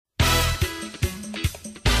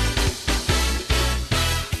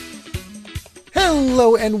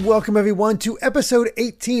Hello and welcome everyone to episode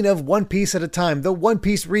 18 of One Piece at a Time, the One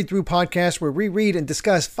Piece read-through podcast where we read and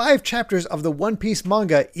discuss 5 chapters of the One Piece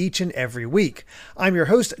manga each and every week. I'm your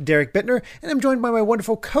host, Derek Bittner, and I'm joined by my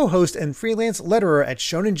wonderful co-host and freelance letterer at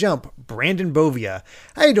Shonen Jump, Brandon Bovia.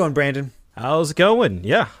 How you doing, Brandon? How's it going?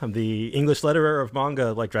 Yeah, I'm the English letterer of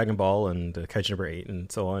manga like Dragon Ball and Kaiju number 8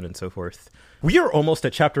 and so on and so forth. We are almost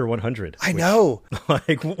at chapter 100. I know.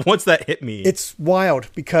 Like, once that hit me. It's wild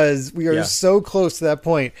because we are so close to that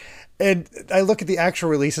point. And I look at the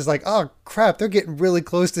actual releases like, oh, crap, they're getting really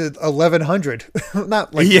close to 1,100.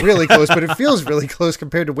 Not like really close, but it feels really close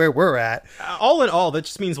compared to where we're at. All in all, that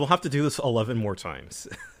just means we'll have to do this 11 more times.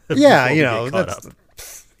 Yeah, you know,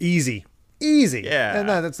 that's easy. Yeah. And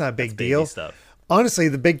that's not a big deal. Stuff. Honestly,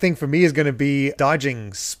 the big thing for me is going to be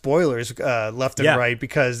dodging spoilers left and right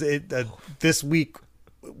because this week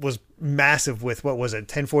was massive with, what was it,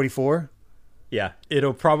 1044? Yeah,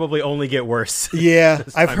 it'll probably only get worse. Yeah,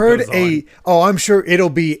 I've heard I'm sure it'll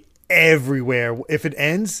be everywhere if it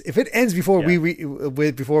ends. If it ends before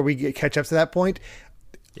we catch up to that point,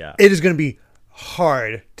 it is going to be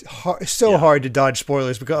hard to dodge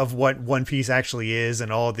spoilers because of what One Piece actually is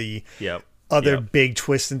and all the other big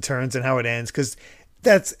twists and turns and how it ends, because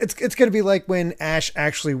it's going to be like when Ash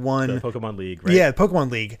actually won the Pokemon League, right? Yeah,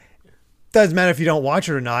 Pokemon League. Doesn't matter if you don't watch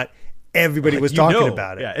it or not. Everybody was talking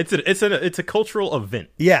about it. Yeah, it's a cultural event.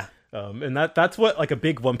 Yeah, and that's what like a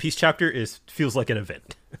big One Piece chapter feels like an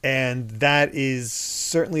event. And that is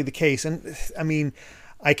certainly the case. And I mean,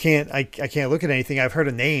 I can't look at anything. I've heard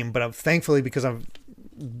a name, but thankfully because I'm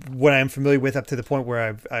what I'm familiar with up to the point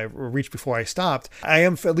where I reached before I stopped, I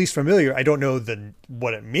am at least familiar. I don't know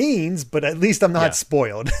what it means, but at least I'm not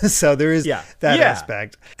spoiled. So there is that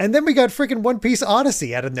aspect. And then we got freaking One Piece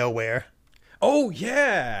Odyssey out of nowhere. Oh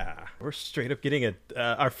yeah, we're straight up getting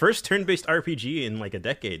our first turn-based RPG in like a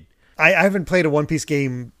decade. I haven't played a One Piece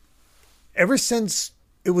game ever since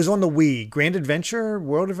it was on the Wii. Grand Adventure,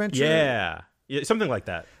 World Adventure. Yeah, something like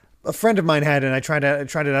that. A friend of mine had, and I tried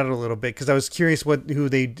it out a little bit because I was curious who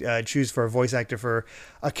they'd choose for a voice actor for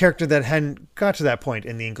a character that hadn't got to that point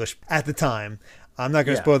in the English at the time. I'm not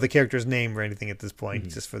going to spoil the character's name or anything at this point,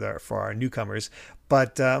 just for our newcomers.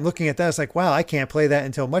 But I'm looking at that, it's like, wow, I can't play that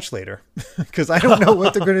until much later because I don't know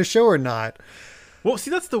what they're going to show or not. Well,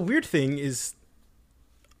 see, that's the weird thing is,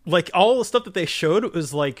 like, all the stuff that they showed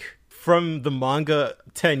was like from the manga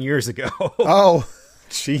 10 years ago. Oh.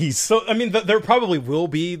 Jeez. So, I mean, there probably will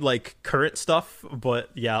be, like, current stuff, but,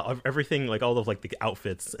 yeah, everything, like, all of, like, the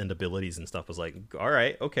outfits and abilities and stuff was like, all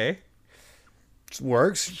right, okay.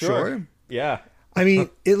 Works, sure. Yeah. I mean,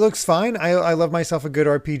 it looks fine. I love myself a good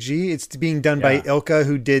RPG. It's being done by Ilka,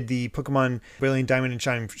 who did the Pokemon Brilliant Diamond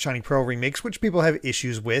and Shining Pearl remakes, which people have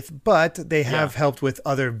issues with, but they have helped with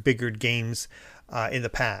other bigger games in the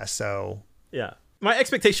past, so... Yeah. My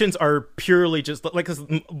expectations are purely just like, because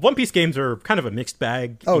One Piece games are kind of a mixed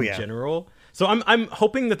bag in general. So I'm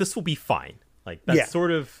hoping that this will be fine. Like that's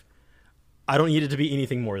sort of, I don't need it to be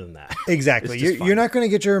anything more than that. Exactly. You're not going to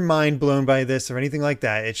get your mind blown by this or anything like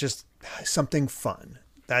that. It's just something fun.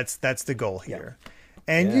 That's the goal here.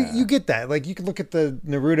 And you get that. Like you can look at the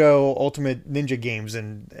Naruto Ultimate Ninja games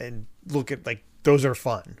and look at like, those are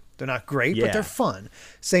fun. They're not great, but they're fun.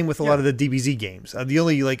 Same with a lot of the DBZ games. The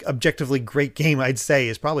only like objectively great game I'd say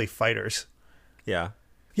is probably Fighters. Yeah.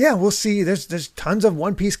 Yeah, we'll see. There's tons of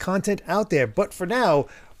One Piece content out there, but for now,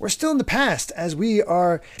 we're still in the past as we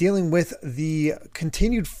are dealing with the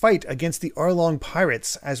continued fight against the Arlong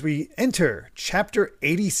pirates as we enter Chapter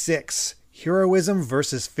 86, Heroism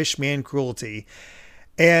versus Fishman Cruelty.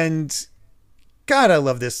 And God, I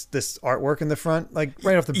love this artwork in the front, like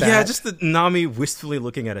right off the bat. Yeah, just the Nami wistfully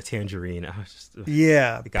looking at a tangerine. I was just,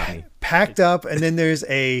 it got me. Packed up, and then there's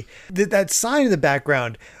that sign in the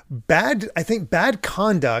background. Bad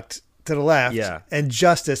conduct to the left, and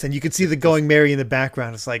justice, and you can see the Going Merry in the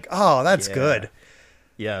background. It's like, oh, that's good.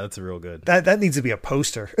 Yeah, that's real good. That needs to be a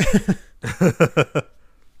poster,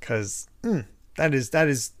 because that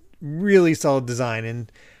is really solid design,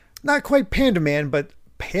 and not quite Panda Man, but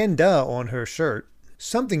Panda on her shirt.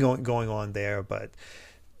 Something going on there, but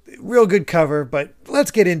real good cover. But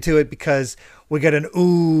let's get into it because we got a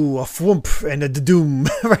thwomp and a doom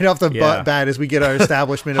right off the bat as we get our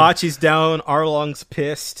establishment. Hachi's down, Arlong's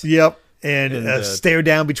pissed. Yep, and a stare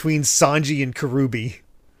down between Sanji and Karubi.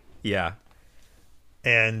 Yeah,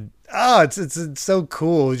 and it's so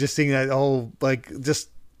cool just seeing that whole like just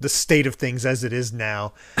the state of things as it is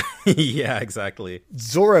now. Yeah, exactly.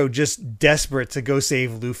 Zoro just desperate to go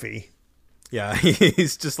save Luffy. Yeah,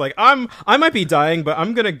 he's just like, I might be dying, but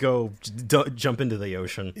I'm gonna go jump into the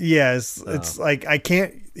ocean. Yes, it's like I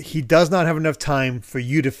can't. He does not have enough time for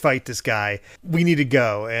you to fight this guy. We need to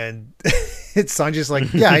go, and it's Sanji's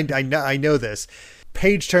like, yeah, I know this.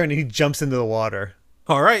 Page turn, and he jumps into the water.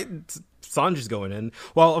 All right, Sanji's going in.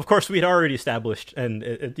 Well, of course, we'd already established, and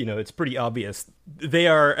it's pretty obvious they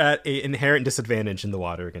are at an inherent disadvantage in the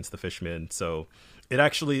water against the fishmen. So.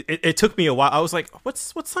 It took me a while. I was like,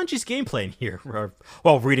 what's Sanji's game plan here?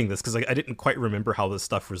 While reading this, because I didn't quite remember how this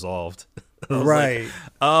stuff resolved. Right. Like,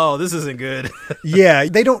 oh, this isn't good. Yeah,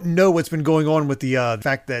 they don't know what's been going on with the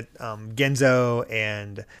fact that Genzo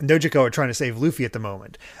and Nojiko are trying to save Luffy at the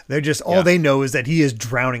moment. They're just all they know is that he is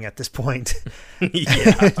drowning at this point.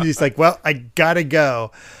 Yeah. He's like, well, I gotta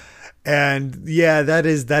go. And yeah, that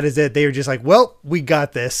is it. They were just like, well, we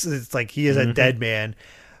got this. It's like he is a dead man.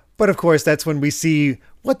 But of course, that's when we see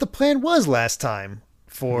what the plan was last time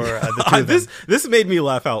for the two of them. This made me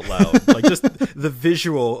laugh out loud. Like just the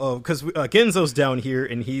visual of, because Genzo's down here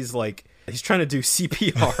and he's trying to do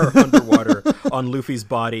CPR underwater on Luffy's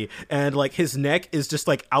body, and like his neck is just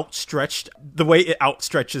like outstretched. The way it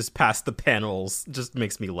outstretches past the panels just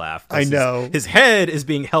makes me laugh. I know his head is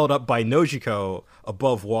being held up by Nojiko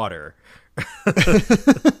above water.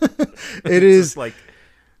 It is like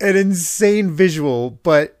an insane visual,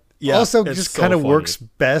 but. Yeah, also just kind of works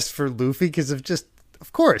best for Luffy because of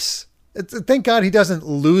course. Thank God he doesn't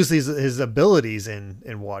lose his abilities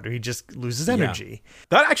in water. He just loses energy. Yeah.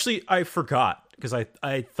 That actually, I forgot because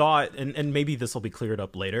I thought, and maybe this will be cleared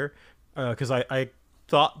up later, because I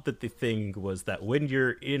thought that the thing was that when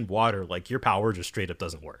you're in water, like your power just straight up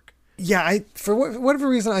doesn't work. Yeah, for whatever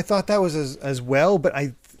reason, I thought that was as well, but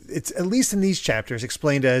it's at least in these chapters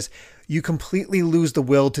explained as you completely lose the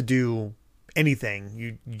will to do anything.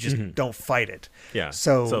 You just don't fight it. Yeah.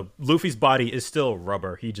 So Luffy's body is still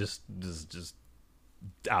rubber. He just is just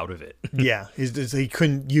out of it. Yeah. He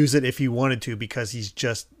couldn't use it if he wanted to because he's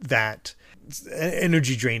just that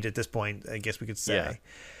energy drained at this point, I guess we could say.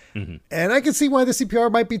 Yeah. Mm-hmm. And I can see why the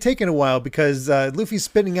CPR might be taking a while because Luffy's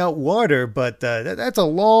spitting out water, but that's a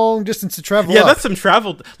long distance to travel. Yeah, that's some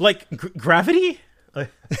travel. Like gravity? Like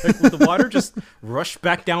would the water just rush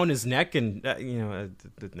back down his neck and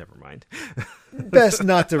never mind. Best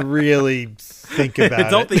not to really think about it.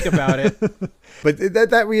 Don't think about it. But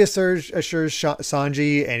that reassures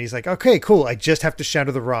Sanji, and he's like, okay, cool. I just have to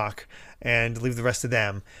shatter the rock and leave the rest of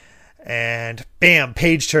them. And bam,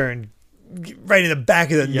 page turn right in the back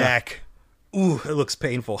of the neck. Ooh, it looks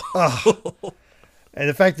painful. Oh. And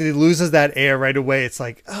the fact that he loses that air right away, it's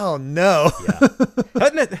like, oh no. Yeah.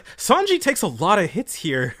 Sanji takes a lot of hits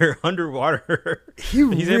here underwater. He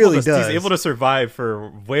really does. He's able to survive for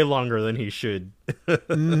way longer than he should.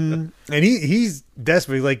 Mm-hmm. And he's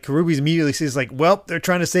desperate. Like Karubi's immediately says, like, well, they're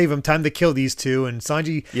trying to save him. Time to kill these two. And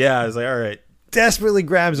Sanji, I was like, all right, desperately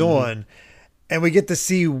grabs on. And we get to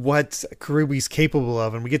see what Karubi's capable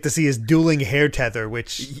of, and we get to see his dueling hair tether,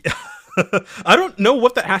 which. I don't know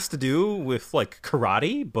what that has to do with like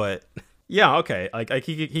karate, but yeah, okay. Like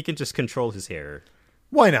he can just control his hair.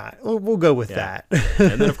 Why not? We'll go with that.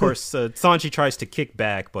 And then of course Sanji tries to kick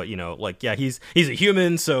back, but he's a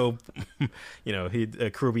human, so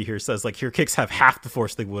Kurubi here says like your kicks have half the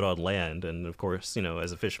force they would on land, and of course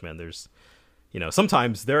as a fishman, there's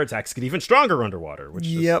sometimes their attacks get even stronger underwater. Which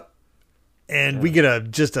And we get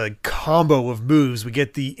a combo of moves. We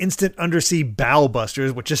get the instant undersea bow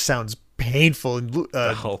busters, which just sounds painful.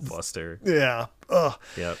 Bow buster. Yeah. Ugh.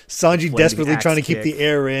 Yep. Sanji desperately trying to keep the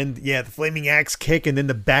air in. Yeah, the flaming axe kick and then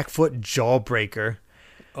the back foot jawbreaker.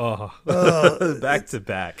 Oh, back to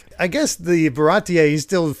back. I guess the Baratie is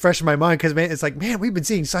still fresh in my mind because it's like, man, we've been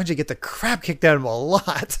seeing Sanji get the crap kicked out of him a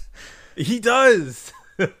lot. He does.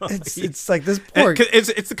 It's like this poor.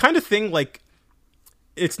 It's the kind of thing like.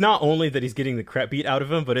 It's not only that he's getting the crap beat out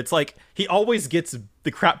of him, but it's like he always gets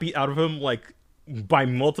the crap beat out of him like by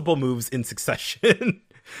multiple moves in succession.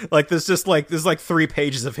 Like there's 3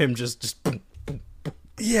 pages of him just boom, boom, boom.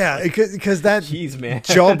 Yeah, because that Jeez, man.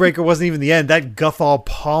 jawbreaker wasn't even the end. That Guffall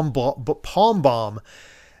palm bomb.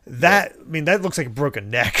 That that looks like a broken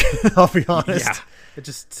neck. I'll be honest. Yeah, it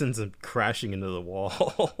just sends him crashing into the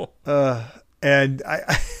wall. And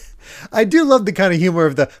I do love the kind of humor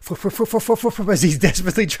of the as he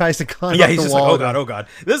desperately tries to climb up the wall. Yeah, he's just like, oh god,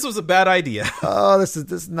 this was a bad idea. Oh, this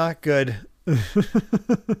is not good.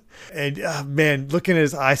 And man, looking at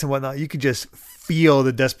his eyes and whatnot, you could just feel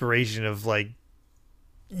the desperation of like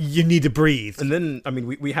you need to breathe. And then, I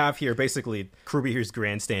mean, we have here basically Kurubi here's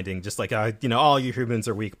grandstanding, just like, all you humans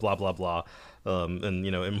are weak, blah, blah, blah. And,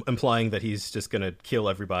 implying that he's just going to kill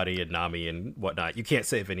everybody and Nami and whatnot. You can't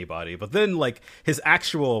save anybody. But then, like, his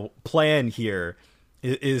actual plan here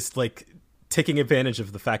is like, taking advantage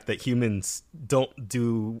of the fact that humans don't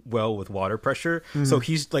do well with water pressure. Mm-hmm. So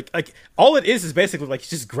he's like all it is basically like he's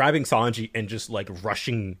just grabbing Sanji and just like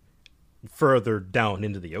rushing further down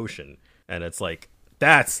into the ocean. And it's like,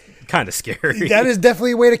 that's kind of scary. That is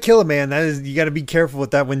definitely a way to kill a man. That is, you got to be careful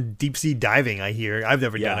with that when deep sea diving, I hear. I've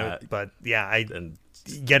never done it, but yeah, you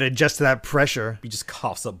got to adjust to that pressure. He just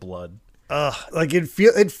coughs up blood. Like it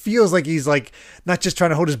feels like he's like not just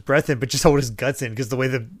trying to hold his breath in, but just hold his guts in, because the way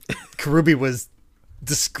the Kurubi was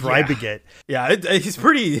describing it. Yeah, he's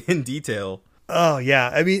pretty in detail. Oh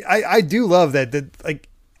yeah, I mean, I do love that like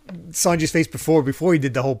Sanji's face before he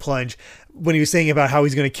did the whole plunge, when he was saying about how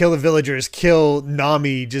he's going to kill the villagers, kill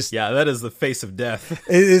Nami. Just that is the face of death.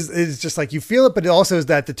 It's just like you feel it, but it also is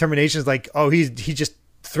that determination. Is like, oh, he just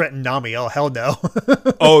threatened Nami. Oh, hell no.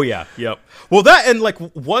 Oh yeah, yep. Well, that, and like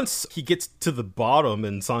once he gets to the bottom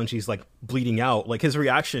and Sanji's like bleeding out, like his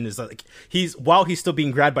reaction is like while he's still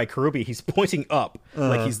being grabbed by Kurubi, he's pointing up,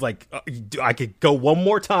 like he's like, I could go one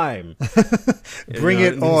more time. Bring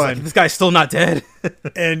it on. Like, this guy's still not dead.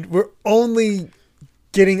 And we're only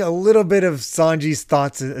getting a little bit of Sanji's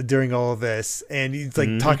thoughts during all of this, and he's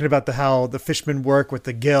like talking about how the fishermen work with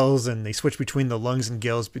the gills, and they switch between the lungs and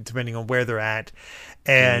gills depending on where they're at,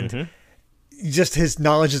 and just his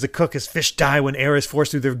knowledge as a cook is fish die when air is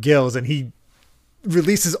forced through their gills, and he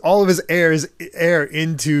releases all of his air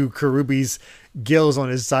into Kurubi's gills on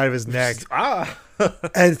his side of his neck.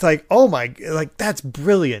 And it's like, oh my, like that's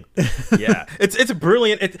brilliant. Yeah, it's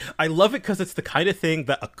brilliant. I love it because it's the kind of thing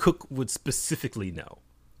that a cook would specifically know.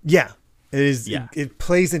 Yeah, it is. Yeah. It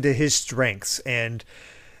plays into his strengths, and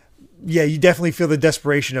yeah, you definitely feel the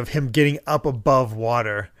desperation of him getting up above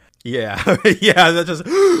water. Yeah, yeah. That just.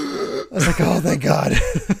 I was like, oh, thank God.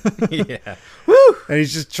 Yeah. Woo! And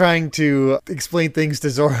he's just trying to explain things to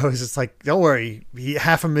Zoro. He's just like, don't worry,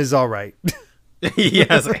 half of him is all right. He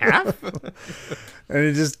has half. And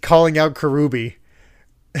he's just calling out Kurubi.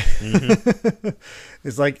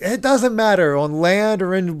 It's like, it doesn't matter on land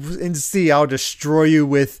or in sea, I'll destroy you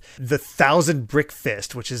with the 1,000 brick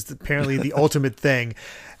fist, which is apparently the ultimate thing.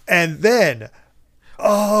 And then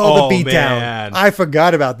the beatdown. I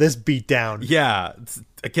forgot about this beatdown. Yeah,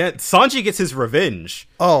 again, Sanji gets his revenge.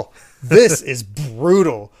 Oh, this is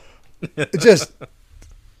brutal.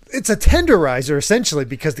 It's a tenderizer, essentially,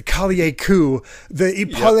 because the Collier coup, the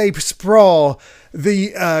Ipale sprawl,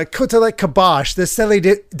 the Côtelette kibosh, the Selle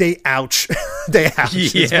de ouch. They ouch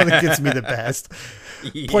is what gets me the best.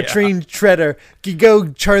 Poitrine Treader,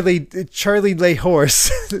 Gigot Charlie Lay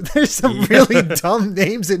Horse. There's some really dumb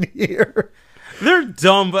names in here. They're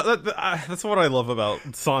dumb, but that's what I love about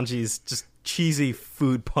Sanji's just cheesy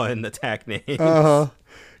food pun attack name.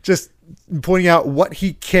 Just pointing out what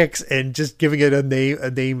he kicks and just giving it a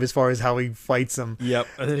name as far as how he fights them. Yep,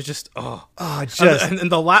 and it's just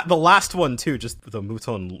and the last one too, just the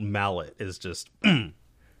Mouton mallet is just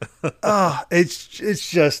it's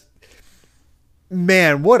just,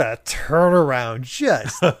 man, what a turnaround!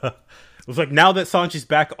 Just it was like, now that Sanji's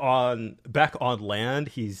back on land,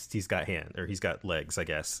 he's got he's got legs, I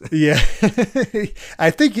guess. Yeah,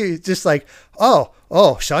 I think he's just like, oh,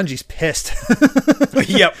 Sanji's pissed.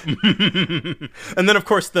 Yep. And then of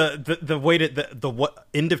course the way to the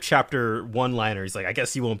end of chapter one-liner, he's like, I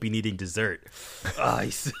guess you won't be needing dessert.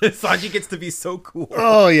 Sanji gets to be so cool.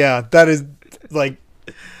 Oh yeah, that is like,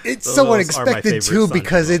 it's so unexpected too,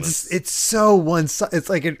 because it's so one-sided. It's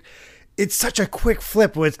like it's such a quick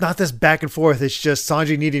flip where it's not this back and forth. It's just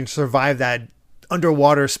Sanji needing to survive that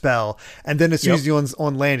underwater spell, and then as soon as he's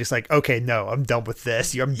on land, it's like, okay, no, I'm done with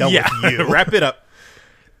this. I'm done with you. Wrap it up.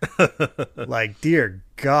 Like, dear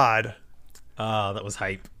God. That was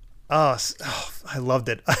hype. I loved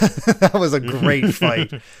it. That was a great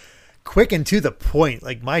fight. Quick and to the point.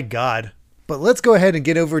 Like, my God. But let's go ahead and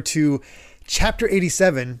get over to chapter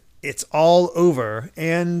 87. It's all over,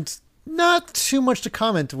 and not too much to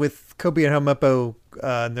comment with Kobe and Helmeppo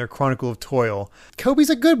in their Chronicle of Toil. Kobe's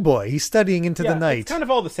a good boy. He's studying into the night. It's kind of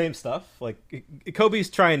all the same stuff. Like, Kobe's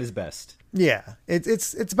trying his best. Yeah,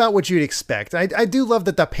 it's about what you'd expect. I do love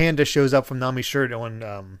that the panda shows up from Nami's shirt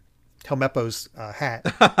on Helmeppo's hat.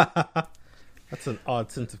 That's an odd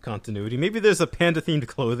sense of continuity. Maybe there's a panda-themed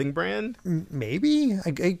clothing brand? Maybe.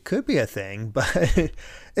 It could be a thing, but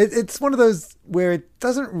it's one of those where it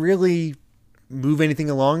doesn't really move anything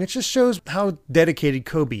along. It just shows how dedicated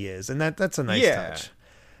Kobe is, and that's a nice touch.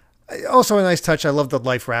 Also a nice touch. I love the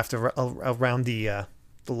life raft around the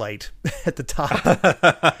the light at the top.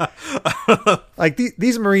 Like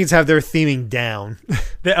these Marines have their theming down.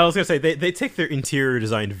 I was gonna say they take their interior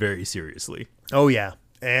design very seriously. Oh yeah,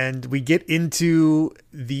 and we get into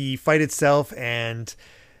the fight itself and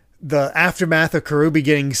the aftermath of Karubi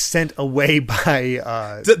getting sent away by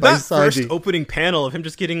that first opening panel of him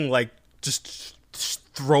just getting like just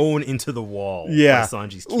thrown into the wall. Yeah, by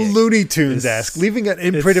Sanji's kick. Looney Tunes-esque, leaving an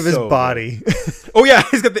imprint of his body. Oh yeah,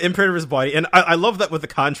 he's got the imprint of his body, and I love that with the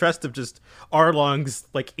contrast of just Arlong's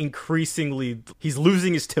like increasingly, he's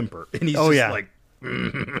losing his temper, and he's like,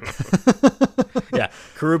 yeah,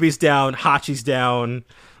 Karubi's down, Hachi's down.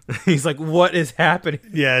 He's like, what is happening?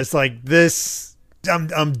 Yeah, it's like this.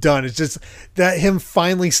 I'm done. It's just that him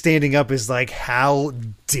finally standing up is like, how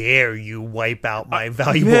dare you wipe out my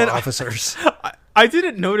valuable officers? I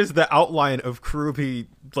didn't notice the outline of Karubi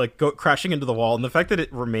like go crashing into the wall, and the fact that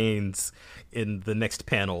it remains in the next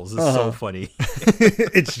panels is so funny.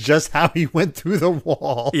 It's just how he went through the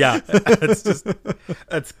wall. Yeah,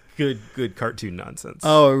 that's good cartoon nonsense.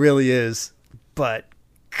 Oh, it really is. But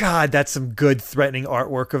God, that's some good threatening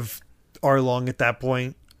artwork of Arlong at that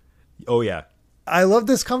point. Oh yeah. I love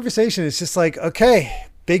this conversation. It's just like, okay,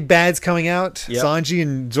 big bad's coming out. Yep. Sanji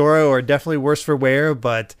and Zoro are definitely worse for wear,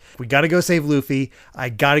 but we got to go save Luffy. I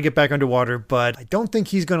got to get back underwater, but I don't think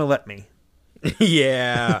he's going to let me.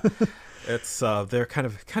 Yeah. It's they're kind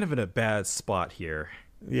of in a bad spot here.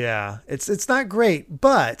 Yeah. It's not great,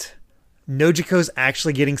 but Nojiko's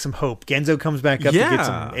actually getting some hope. Genzo comes back up to get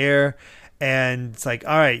some air, and it's like,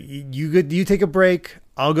 all right, you take a break.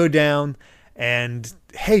 I'll go down. And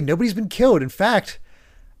hey, nobody's been killed. In fact,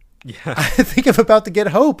 I think I'm about to get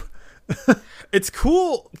hope. It's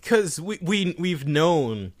cool because we've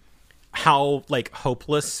known how like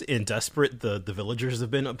hopeless and desperate the villagers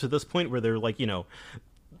have been up to this point, where they're like,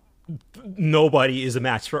 nobody is a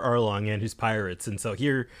match for Arlong and his pirates, and so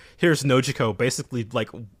here's Nojiko basically like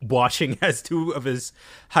watching as two of his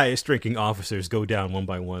highest ranking officers go down one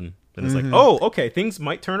by one, and it's like, oh, okay, things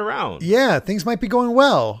might turn around. Yeah, things might be going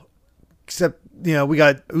well. Except, we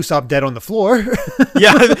got Usopp dead on the floor.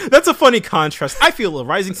 Yeah, that's a funny contrast. I feel a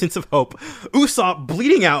rising sense of hope. Usopp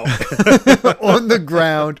bleeding out. On the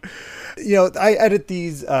ground. I edit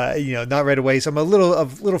these, not right away. So I'm a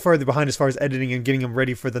little further behind as far as editing and getting them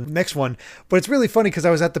ready for the next one. But it's really funny because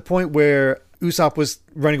I was at the point where Usopp was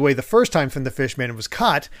running away the first time from the fishman and was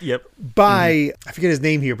caught by, I forget his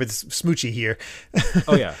name here, but it's Smoochie here.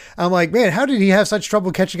 Oh, yeah. I'm like, man, how did he have such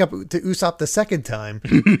trouble catching up to Usopp the second time?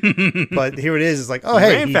 But here it is. It's like, oh,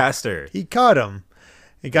 hey. Ran faster. He caught him.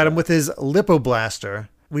 He got him with his Lipoblaster.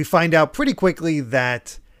 We find out pretty quickly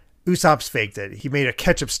that Usopp's faked it. He made a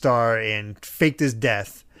ketchup star and faked his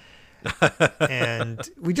death. And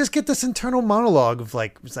we just get this internal monologue of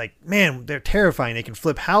like, it's like, man, they're terrifying. They can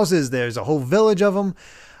flip houses. There's a whole village of them.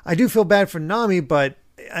 I do feel bad for Nami, but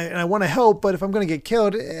I want to help. But if I'm going to get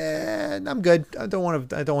killed, I'm good. I don't want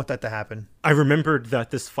that to happen. I remembered that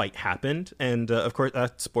this fight happened, and of course,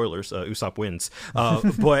 spoilers. Usopp wins.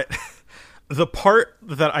 But the part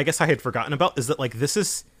that I guess I had forgotten about is that like this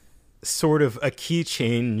is sort of a key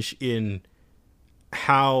change in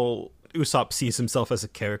how Usopp sees himself as a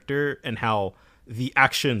character, and how the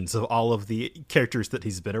actions of all of the characters that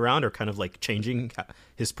he's been around are kind of like changing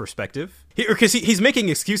his perspective. Because he's making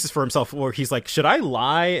excuses for himself, where he's like, should I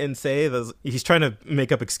lie and say this? He's trying to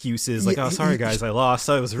make up excuses like, oh, sorry guys, I lost.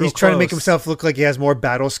 I was real close. He's trying to make himself look like he has more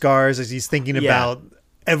battle scars as he's thinking about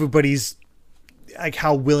everybody's, like,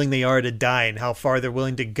 how willing they are to die and how far they're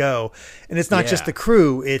willing to go. And it's not just the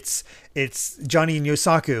crew, it's Johnny and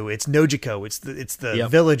Yosaku, it's Nojiko, it's the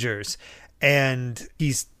villagers, and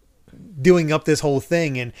he's doing up this whole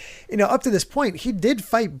thing. And up to this point he did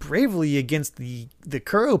fight bravely against the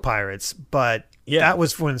Kuro pirates, but that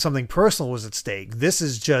was when something personal was at stake. This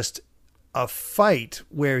is just a fight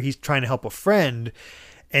where he's trying to help a friend,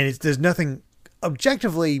 and there's nothing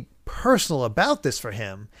objectively personal about this for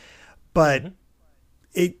him, but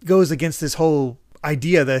it goes against this whole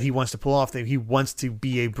idea that he wants to pull off, that he wants to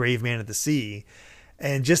be a brave man of the sea.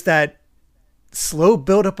 And just that slow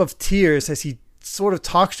buildup of tears as he sort of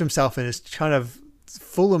talks to himself and is trying to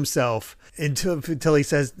fool himself until he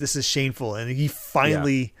says, this is shameful. And he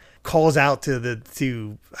finally calls out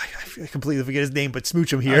to I completely forget his name, but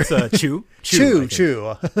smooch him here. That's Chu.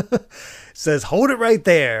 Chu. Says, hold it right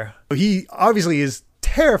there. He obviously is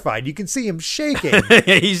terrified. You can see him shaking.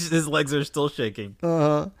 His legs are still shaking.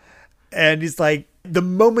 And he's like, the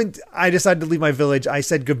moment I decided to leave my village, I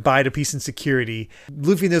said goodbye to peace and security.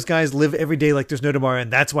 Luffy and those guys live every day like there's no tomorrow,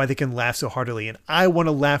 and that's why they can laugh so heartily. And I want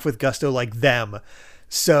to laugh with gusto like them.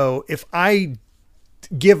 So if I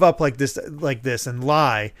give up like this and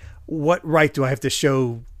lie, what right do I have to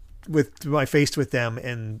show with my face with them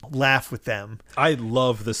and laugh with them? I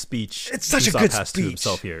love the speech. It's such a good speech. To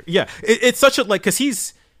himself here. Yeah, it's such a like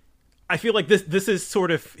because I feel like this is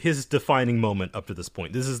sort of his defining moment up to this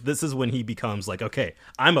point. This is when he becomes like, okay,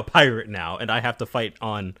 I'm a pirate now, and I have to fight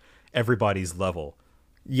on everybody's level.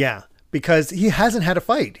 Yeah, because he hasn't had a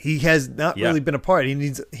fight. He has not really been a part.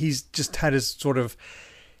 He's just had his sort of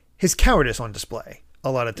his cowardice on display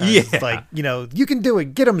a lot of times. Yeah. It's like, you can do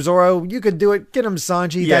it. Get him, Zoro. You can do it. Get him,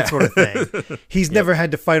 Sanji. Yeah. That sort of thing. He's never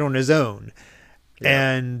had to fight on his own. Yeah.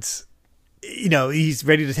 And, he's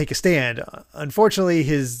ready to take a stand. Unfortunately,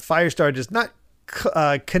 his Firestar does not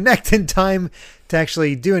connect in time to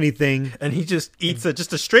actually do anything. And he just eats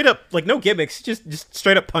just a straight up, like no gimmicks, just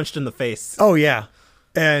straight up punched in the face. Oh, yeah.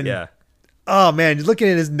 And, oh, man, looking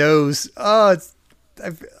at his nose. Oh,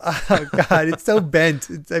 God, it's so bent.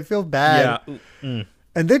 I feel bad. Yeah. Mm.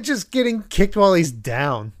 And they're just getting kicked while he's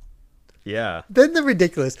down. Yeah. Then the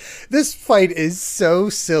ridiculous. This fight is so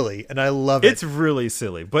silly, and I love it. It's really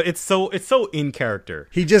silly, but it's so in character.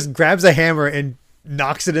 He just grabs a hammer and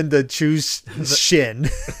knocks it into Chu's shin.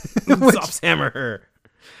 Usopp's hammer.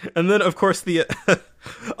 And then, of course, the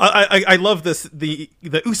I love this the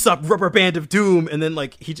Usopp rubber band of doom, and then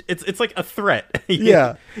like it's like a threat.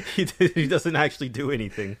 Yeah, he doesn't actually do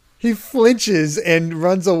anything. He flinches and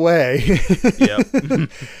runs away.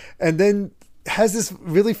 Yep. And then has this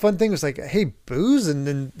really fun thing. It's like, hey, booze, and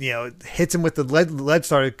then hits him with the lead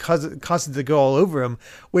starter, causes it to go all over him.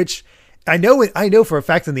 Which I know for a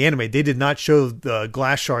fact in the anime they did not show the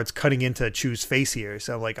glass shards cutting into Chu's face here.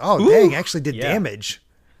 So I'm like, oh, dang, actually did damage.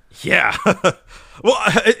 Yeah. Well,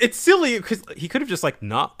 it's silly because he could have just like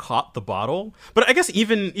not caught the bottle. But I guess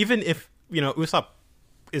even if, Usopp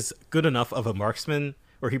is good enough of a marksman,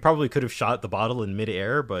 or he probably could have shot the bottle in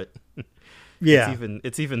midair, but yeah,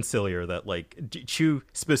 it's even sillier that like Chu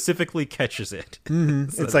specifically catches it. Mm-hmm.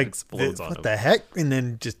 So it's like, explodes on him. The heck? And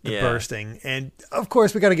then just the bursting. And of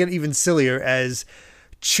course we got to get even sillier as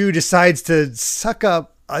Chu decides to suck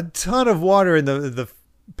up a ton of water in the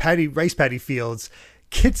rice paddy fields.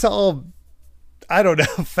 Gets all, I don't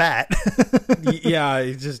know, fat.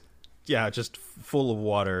 Yeah, just full of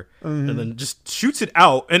water, and then just shoots it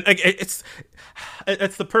out, and it's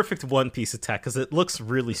the perfect One Piece attack because it looks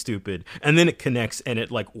really stupid, and then it connects and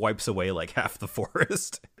it like wipes away like half the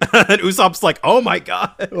forest. And Usopp's like, "Oh my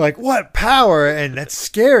god!" Like, what power? And that's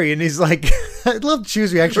scary. And he's like, I love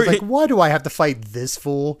Chu's reaction. He's like, why do I have to fight this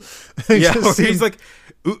fool? Yeah, he's like,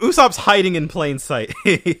 Usopp's hiding in plain sight.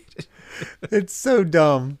 It's so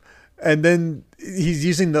dumb. And then he's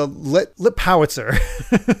using the lip howitzer.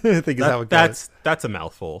 I think is how it goes. That's a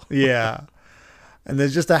mouthful. Yeah. And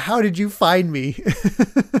there's just how did you find me?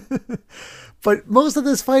 But most of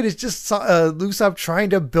this fight is just Usopp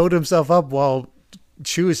trying to build himself up while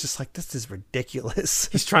Chu is just like, this is ridiculous.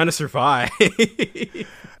 He's trying to survive.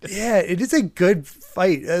 Yeah, it is a good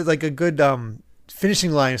fight. Like a good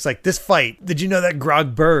finishing line. It's like, this fight, did you know that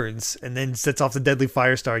Grog burns? And then sets off the deadly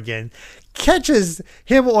Firestar again. Catches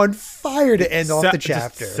him on fire to end off the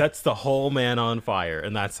chapter. Just sets the whole man on fire.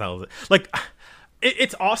 And that's how, like,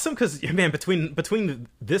 it's awesome because, man, between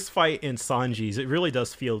this fight and Sanji's, it really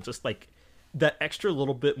does feel just like that extra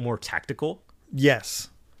little bit more tactical. Yes.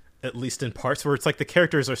 At least in parts where it's like the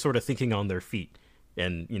characters are sort of thinking on their feet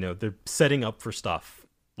and, they're setting up for stuff.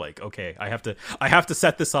 Like, okay, I have to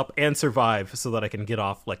set this up and survive so that I can get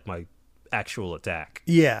off like my actual attack.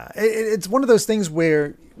 Yeah, it's one of those things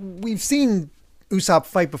where we've seen Usopp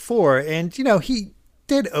fight before, and he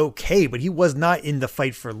did okay, but he was not in the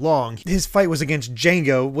fight for long. His fight was against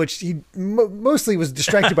Django, which he mostly was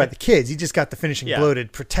distracted by the kids. He just got the finishing blow to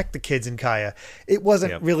protect the kids in Kaya. It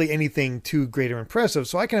wasn't really anything too great or impressive.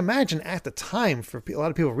 So I can imagine at the time for a lot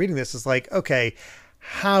of people reading this, it's like, okay,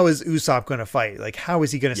 how is Usopp going to fight? Like, how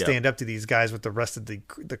is he going to stand up to these guys with the rest of the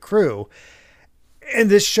crew? And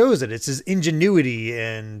this shows it. It's his ingenuity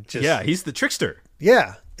and just... he's the trickster.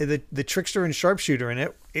 Yeah, the trickster and sharpshooter,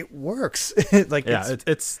 and it works. Like,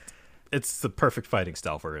 it's the perfect fighting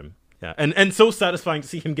style for him. Yeah, and so satisfying to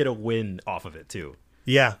see him get a win off of it too.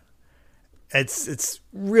 Yeah. It's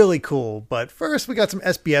really cool. But first, we got some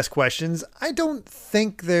SBS questions. I don't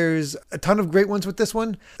think there's a ton of great ones with this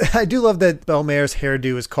one. I do love that Belmare's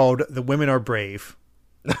hairdo is called "The Women Are Brave."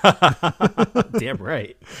 Damn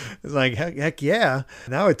right. It's like, heck yeah.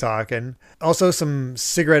 Now we're talking. Also, some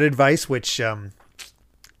cigarette advice, which...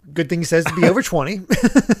 good thing he says to be over 20.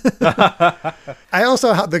 I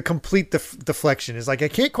also have the complete deflection. Is like, I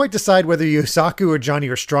can't quite decide whether Yusaku or Johnny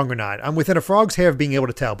are strong or not. I'm within a frog's hair of being able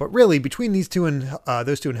to tell. But really, between these two and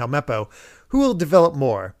those two in Helmeppo, who will develop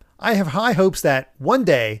more? I have high hopes that one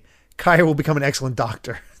day Kaya will become an excellent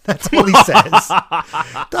doctor. That's all he says.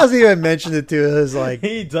 Doesn't even mention it to us. Like,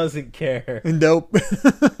 he doesn't care. Nope.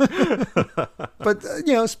 But,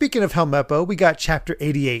 speaking of Helmeppo, we got chapter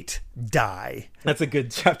 88, Die. That's a good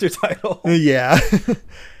chapter title. Yeah.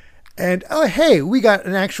 And, hey, we got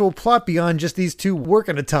an actual plot beyond just these two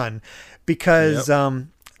working a ton. Because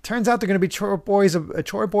turns out they're going to be chore boys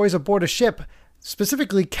aboard a ship,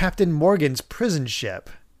 specifically Captain Morgan's prison ship.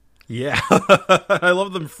 Yeah. I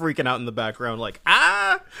love them freaking out in the background like,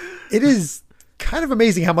 ah! It is kind of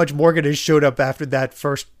amazing how much Morgan has showed up after that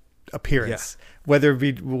first appearance, whether it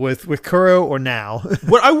be with Kuro or now.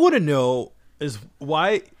 What I want to know is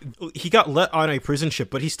why he got let on a prison ship,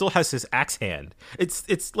 but he still has his axe hand.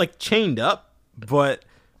 It's like chained up, but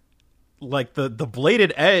like the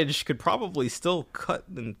bladed edge could probably still cut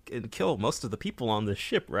and kill most of the people on this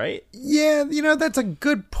ship, right? Yeah, that's a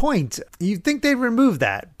good point. You'd think they'd remove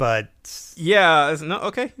that, but... Yeah, no,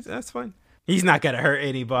 okay, that's fine. He's not going to hurt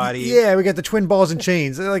anybody. Yeah, we got the twin balls and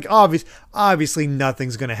chains. Like, obviously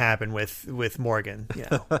nothing's going to happen with Morgan.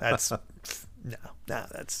 That's... No,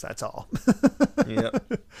 that's all.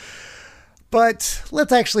 Yep. But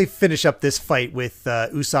let's actually finish up this fight with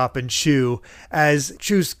Usopp and Chu, as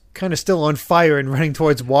Chu's kind of still on fire and running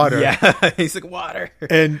towards water. Yeah, he's like, water.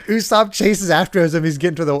 And Usopp chases after him. He's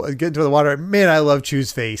getting to the water. Man, I love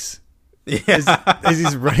Chu's face. Yeah. As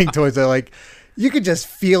he's running towards it. Like, you could just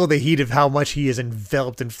feel the heat of how much he is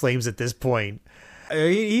enveloped in flames at this point.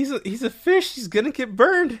 He's a fish. He's going to get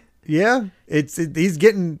burned. Yeah, he's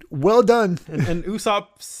getting well done. And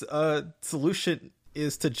Usopp's solution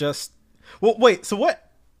is to just... Well, wait, so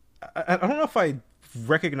what? I don't know if I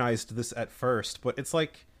recognized this at first, but it's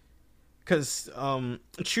like... Because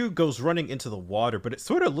Chu goes running into the water, but it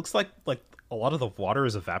sort of looks like a lot of the water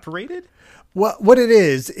is evaporated. What it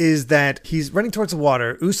is that he's running towards the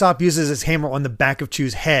water. Usopp uses his hammer on the back of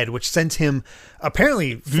Chu's head, which sends him,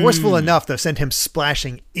 apparently forceful enough to send him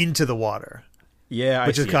splashing into the water. Yeah,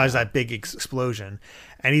 which has caused that big explosion.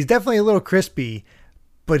 And he's definitely a little crispy,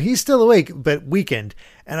 but he's still awake, but weakened.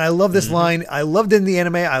 And I love this line. I loved it in the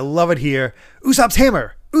anime. I love it here. Usopp's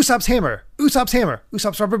hammer. Usopp's hammer. Usopp's hammer.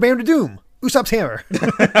 Usopp's rubber band of doom. Usopp's hammer.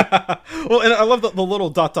 Well, and I love the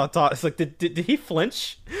little ... It's like, did he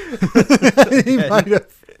flinch? He might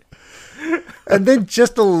have. And then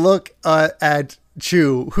just a look at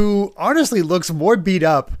Chu, who honestly looks more beat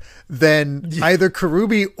up than either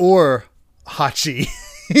Karubi or Hachi.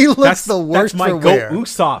 He looks the worst for wear.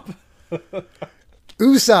 That's my Usopp.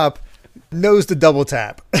 Usopp knows the double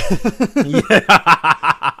tap.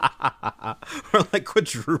 Or like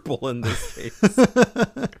quadruple in this case.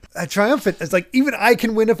 Triumphant. It's like, even I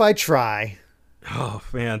can win if I try. Oh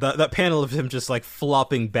man, that panel of him just like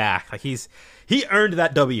flopping back. Like he earned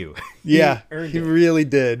that W. Yeah, he really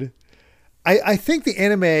did. I think the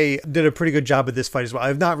anime did a pretty good job of this fight as well.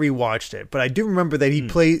 I've not rewatched it, but I do remember that he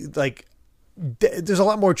played like... There's a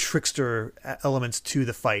lot more trickster elements to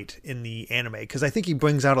the fight in the anime, because I think he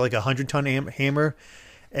brings out like a 100-ton hammer,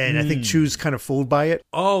 and I think Chu's kind of fooled by it.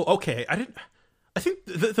 Oh, okay. I think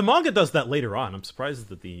the manga does that later on. I'm surprised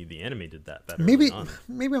that the anime did that better. Maybe I'm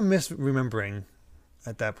misremembering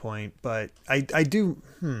at that point, but I do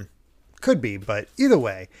could be, but either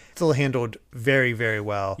way, still handled very, very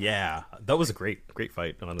well. Yeah, that was a great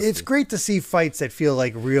fight. Honestly, it's great to see fights that feel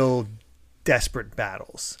like real desperate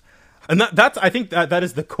battles. And that's I think that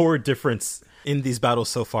is the core difference in these battles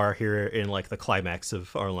so far here in like the climax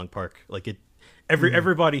of Arlong Park. Like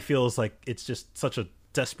everybody feels like it's just such a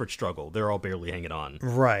desperate struggle. They're all barely hanging on.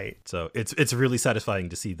 Right. So it's really satisfying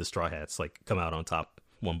to see the Straw Hats like come out on top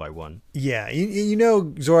one by one. Yeah,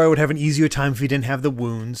 Zoro would have an easier time if he didn't have the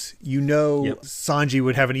wounds. Sanji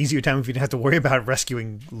would have an easier time if he didn't have to worry about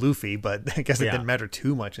rescuing Luffy, but I guess it didn't matter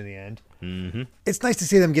too much in the end. Mm-hmm. It's nice to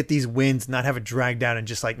see them get these wins, not have it dragged out and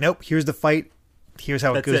just like, nope, here's the fight, here's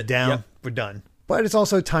how it goes down, yep. We're done. But it's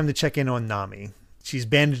also time to check in on Nami. She's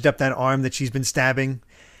bandaged up that arm that she's been stabbing.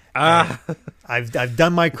 I've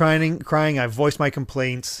done my crying, I've voiced my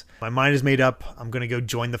complaints. My mind is made up. I'm going to go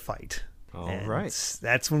join the fight. All right.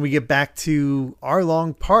 That's when we get back to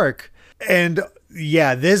Arlong Park. And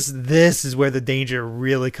yeah, this is where the danger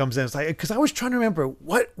really comes in. It's like, because I was trying to remember,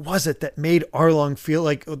 what was it that made Arlong feel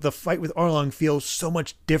like the fight with Arlong feels so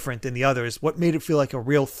much different than the others? What made it feel like a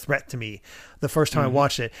real threat to me the first time I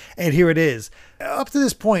watched it? And here it is. Up to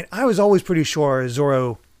this point, I was always pretty sure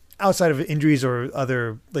Zoro, outside of injuries or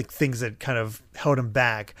other like things that kind of held him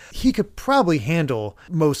back, he could probably handle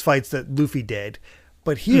most fights that Luffy did.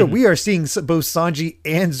 But here we are seeing both Sanji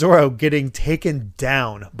and Zoro getting taken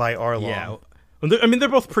down by Arlong. Yeah, I mean, they're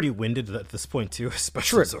both pretty winded at this point too,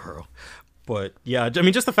 especially Zoro. But yeah, I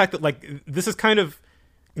mean, just the fact that like this is kind of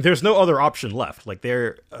there's no other option left. Like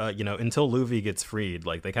they're, until Luffy gets freed,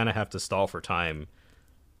 like they kind of have to stall for time,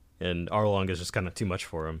 and Arlong is just kind of too much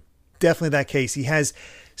for him. Definitely that case. He has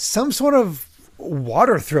some sort of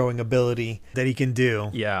water throwing ability that he can do.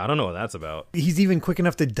 Yeah, I don't know what that's about. He's even quick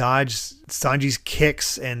enough to dodge Sanji's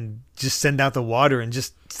kicks and just send out the water and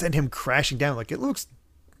just send him crashing down. Like, it looks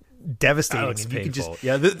devistating. That looks and painful.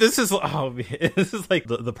 This is like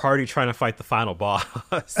the party trying to fight the final boss.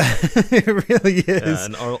 It really is. Yeah,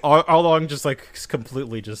 and Arlong just like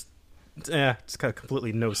completely just kind of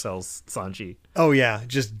completely no sells Sanji. Oh yeah,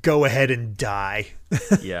 just go ahead and die.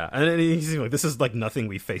 Yeah, and he's like, this is like nothing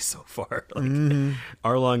we faced so far. Like,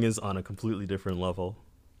 Arlong is on a completely different level.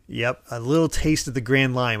 Yep, a little taste of the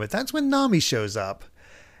Grand Line, but that's when Nami shows up,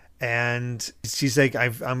 and she's like,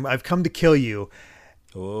 "I've come to kill you."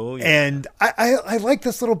 Oh, yeah. And I like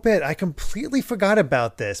this little bit. I completely forgot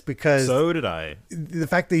about this because so did I. The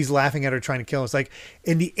fact that he's laughing at her trying to kill him. It's like,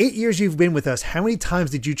 in the 8 years you've been with us, how many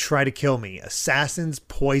times did you try to kill me? Assassins,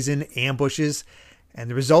 poison, ambushes, and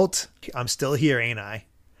the result, I'm still here, ain't I?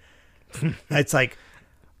 It's like,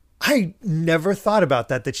 I never thought about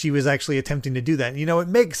that she was actually attempting to do that. And, it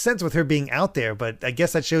makes sense with her being out there, but I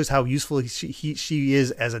guess that shows how useful she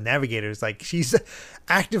is as a navigator. It's like she's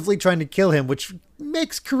actively trying to kill him, which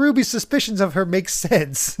makes Karubi's suspicions of her make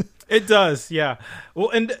sense. It does, yeah.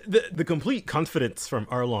 Well, and the complete confidence from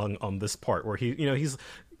Arlong on this part, where he's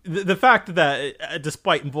the fact that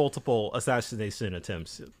despite multiple assassination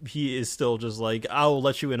attempts, he is still just like, I'll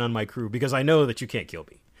let you in on my crew because I know that you can't kill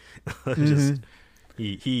me. Just.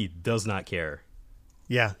 He does not care.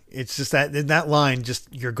 Yeah, it's just that in that line, just,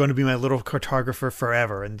 you're going to be my little cartographer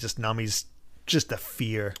forever, and just Nami's just a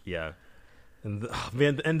fear. Yeah, and the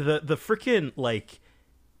freaking like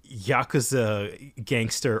Yakuza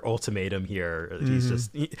gangster ultimatum here.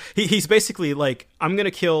 He's basically like, I'm gonna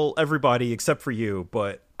kill everybody except for you,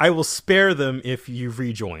 but I will spare them if you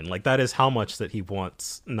rejoin. Like, that is how much that he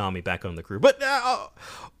wants Nami back on the crew. But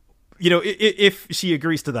if she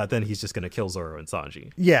agrees to that, then he's just going to kill Zoro and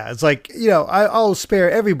Sanji. Yeah, it's like, I'll spare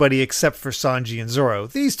everybody except for Sanji and Zoro.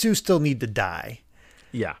 These two still need to die.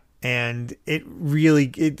 Yeah. And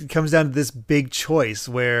it comes down to this big choice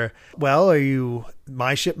where, well, are you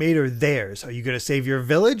my shipmate or theirs? Are you going to save your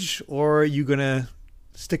village, or are you going to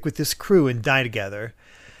stick with this crew and die together?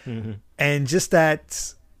 Mm-hmm. And just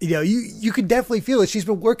that... you can definitely feel it. She's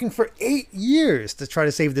been working for 8 years to try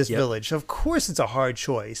to save this village. Of course, it's a hard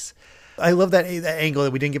choice. I love that angle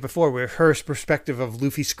that we didn't get before, where her perspective of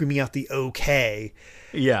Luffy screaming out the okay.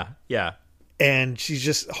 Yeah, yeah. And she's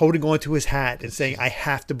just holding on to his hat and saying, I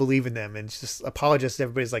have to believe in them. And just apologizes to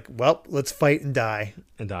everybody's like, well, let's fight and die.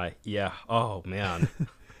 Yeah. Oh, man.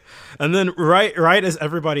 And then right as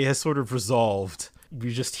everybody has sort of resolved,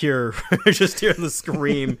 you just hear the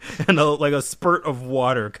scream and a spurt of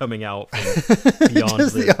water coming out from beyond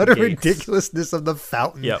just the utter gates. Ridiculousness of the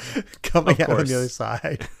fountain coming out on the other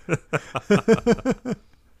side.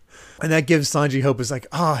 And that gives Sanji hope. It's like,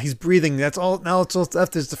 he's breathing. That's all. Now it's all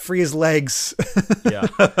left is to free his legs. Yeah.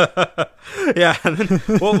 Yeah. And then,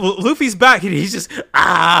 Luffy's back and he's just, It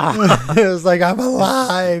was like, I'm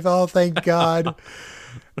alive. Oh, thank God.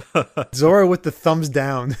 Zoro with the thumbs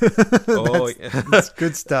down. That's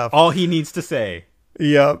good stuff. All he needs to say.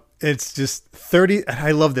 Yep. It's just 30.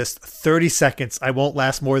 I love this. 30 seconds. I won't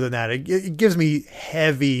last more than that. It gives me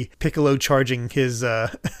heavy Piccolo charging his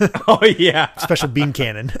special beam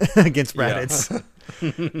cannon against Raditz.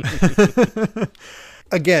 Yeah.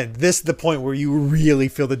 Again, this is the point where you really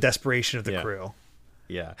feel the desperation of the crew.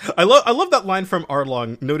 Yeah, I love that line from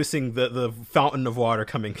Arlong, noticing the fountain of water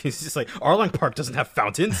coming. He's just like, Arlong Park doesn't have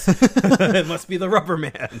fountains. It must be the Rubber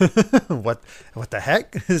Man. What the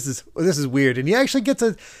heck? This is weird. And he actually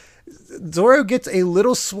Zoro gets a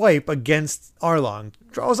little swipe against Arlong,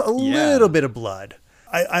 draws a little bit of blood.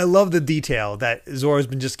 I love the detail that Zoro's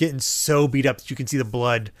been just getting so beat up that you can see the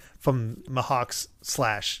blood from Mihawk's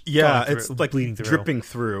slash. Yeah, it's like bleeding through. Dripping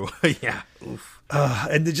through. Yeah. Oof.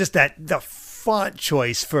 And just the font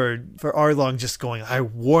choice for Arlong just going, I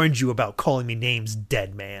warned you about calling me names,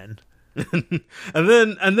 dead man. and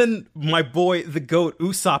then my boy the goat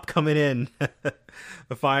Usopp coming in,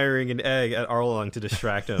 firing an egg at Arlong to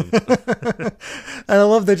distract him. And I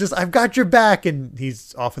love that I've got your back, and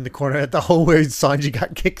he's off in the corner at the hole where Sanji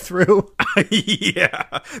got kicked through.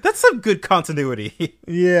 Yeah, that's some good continuity.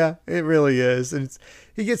 Yeah, it really is. And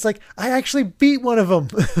he gets like, I actually beat one of them.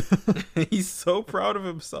 He's so proud of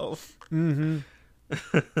himself. Mm-hmm.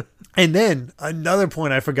 And then another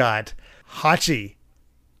point I forgot, Hachi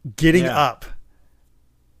getting up.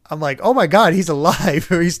 I'm like, oh my God, he's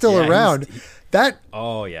alive, or he's still around. That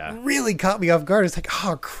really caught me off guard. It's like,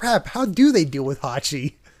 oh crap, how do they deal with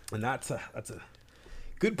Hachi? And that's a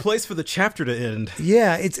good place for the chapter to end.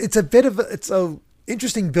 Yeah, it's a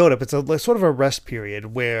interesting build-up. It's a sort of a rest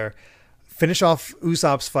period where finish off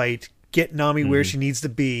Usopp's fight, get Nami where she needs to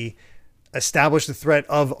be, establish the threat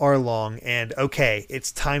of Arlong, and okay,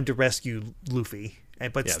 it's time to rescue Luffy.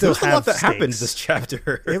 But still have a lot that happens this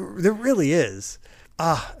chapter. There really is.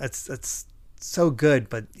 It's so good,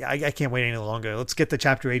 but I can't wait any longer. Let's get to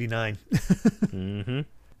chapter 89.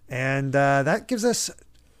 And that gives us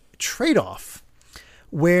trade-off,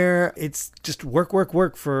 where it's just work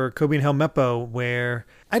for Kobe and Helmeppo, where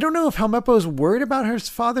I don't know if Helmeppo's worried about his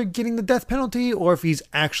father getting the death penalty or if he's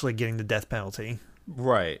actually getting the death penalty.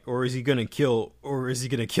 Right. Or is he going to kill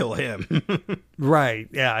him? Right.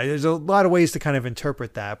 Yeah. There's a lot of ways to kind of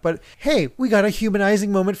interpret that. But hey, we got a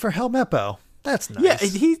humanizing moment for Helmeppo. That's nice.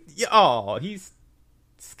 Yeah. He's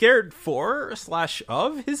scared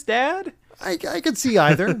for/of his dad. I could see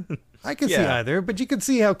either. See either. But you can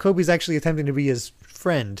see how Kobe's actually attempting to be his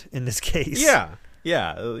friend in this case. Yeah.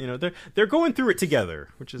 Yeah. They're going through it together,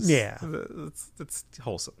 which is it's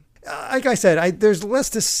wholesome. Like I said, there's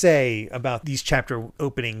less to say about these chapter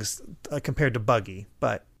openings compared to Buggy,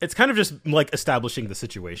 but it's kind of just like establishing the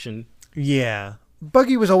situation. Yeah,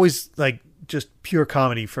 Buggy was always like just pure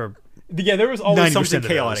comedy for. Yeah, there was always something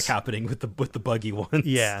chaotic happening with the Buggy ones.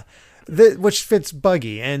 Yeah, which fits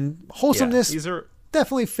Buggy, and wholesomeness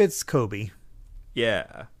definitely fits Kobe.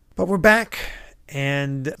 Yeah, but we're back,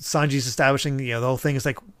 and Sanji's establishing. The whole thing is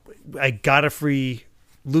like, I gotta free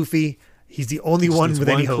Luffy. He's the only one with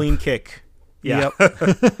any hope. Clean kick. Yeah.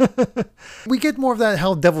 Yep. We get more of that,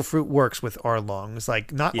 how Devil Fruit works with Arlong. It's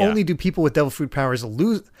like, not only do people with Devil Fruit powers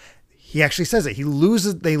lose, he actually says it.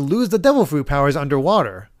 They lose the Devil Fruit powers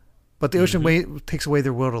underwater, but the ocean takes away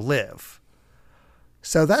their will to live.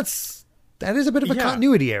 So that is a bit of a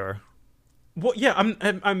continuity error. Well, yeah,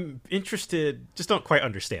 I'm interested. Just don't quite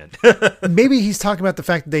understand. Maybe he's talking about the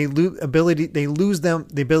fact that they lose the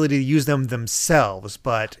ability to use them themselves.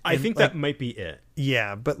 But I think that might be it.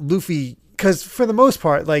 Yeah, but Luffy, because for the most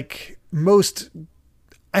part, I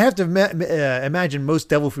have to imagine most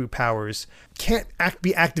Devil Fruit powers can't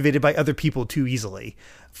be activated by other people too easily.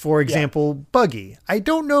 For example, Buggy. I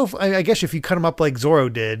don't know if I guess if you cut him up like Zoro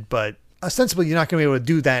did, but ostensibly you're not going to be able to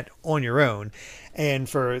do that on your own. And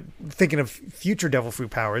for thinking of future Devil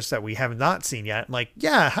Fruit powers that we have not seen yet,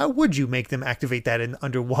 how would you make them activate that in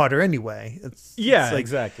underwater anyway?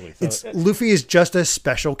 Exactly. So Luffy is just a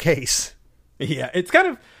special case. Yeah, it's kind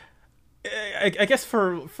of, I guess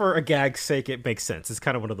for a gag's sake, it makes sense. It's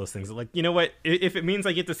kind of one of those things that, you know what? If it means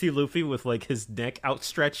I get to see Luffy with his neck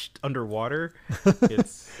outstretched underwater,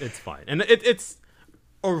 it's fine. And it's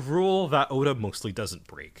a rule that Oda mostly doesn't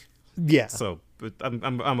break. Yeah. So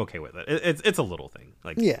I'm okay with it. It's a little thing.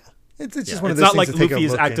 It's just one of those things. It's not like Luffy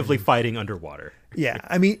is actively fighting underwater. Yeah.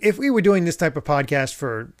 I mean, if we were doing this type of podcast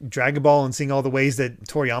for Dragon Ball and seeing all the ways that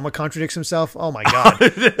Toriyama contradicts himself, oh my God.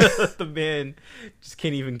 The man just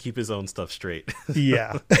can't even keep his own stuff straight.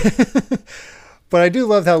 Yeah. But I do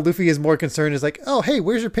love how Luffy is more concerned, is like, oh, hey,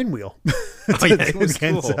 where's your pinwheel? It was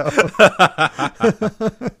cool.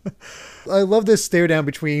 I love this stare down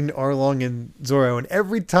between Arlong and Zoro, and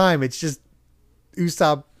every time it's just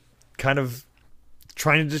Usopp kind of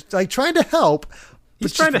trying to help.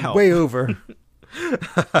 He's trying to help. Way over.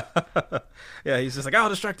 Yeah, he's just like, I'll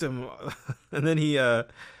distract him. And then he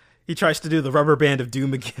tries to do the rubber band of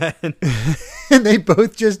doom again. And they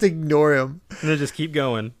both just ignore him. And they just keep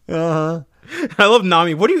going. Uh-huh. I love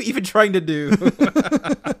Nami. What are you even trying to do?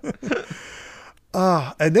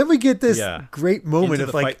 And then we get this great moment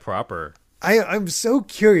of fight proper. I'm so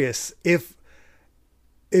curious if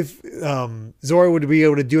Zoro would be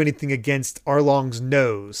able to do anything against Arlong's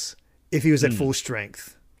nose if he was at full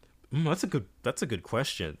strength. That's a good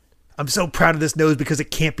question. I'm so proud of this nose because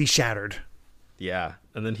it can't be shattered. Yeah,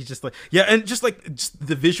 and then he's just just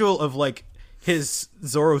the visual of his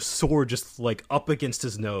Zoro's sword just up against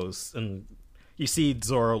his nose, and you see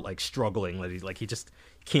Zoro struggling, he just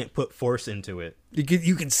can't put force into it.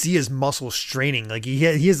 You can see his muscles straining. He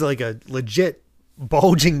has a legit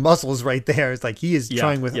bulging muscles right there. It's he is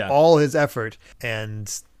trying with all his effort, and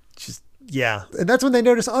just and that's when they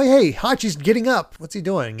notice, oh hey, Hachi's getting up. What's he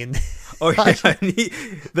doing? And and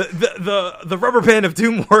the rubber band of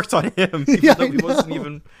doom worked on him, even though he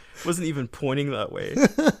wasn't even pointing that way.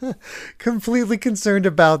 Completely concerned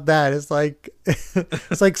about that. It's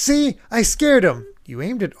like, see, I scared him. You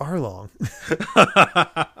aimed at Arlong.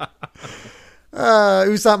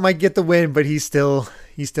 Usopp might get the win, but he's still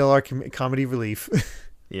our comedy relief.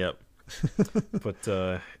 Yep. But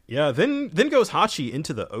then goes Hachi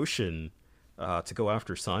into the ocean to go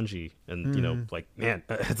after Sanji, and man,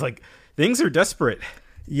 it's things are desperate.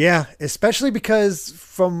 Yeah, especially because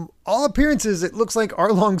from all appearances, it looks like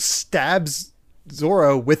Arlong stabs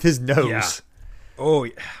Zoro with his nose. Yeah. Oh,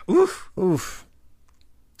 yeah. Oof. Oof.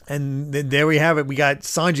 And then there we have it. We got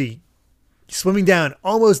Sanji swimming down,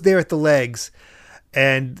 almost there at the legs.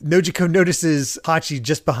 And Nojiko notices Hachi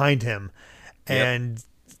just behind him. And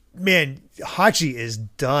man, Hachi is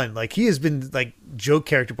done. Like, he has been like joke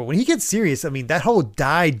character, but when he gets serious, I mean, that whole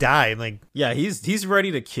die, I'm like, yeah, he's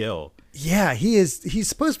ready to kill. Yeah, he is. He's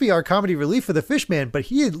supposed to be our comedy relief for the Fishman, but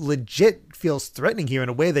he legit feels threatening here in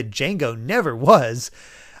a way that Django never was.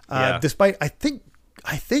 Despite, I think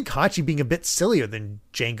Hachi being a bit sillier than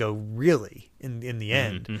Django, really, in the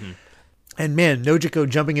end. Mm-hmm. And man, Nojiko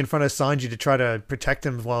jumping in front of Sanji to try to protect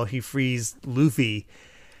him while he frees Luffy.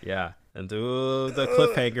 Yeah, and the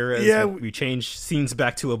cliffhanger as we change scenes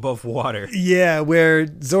back to above water. Yeah, where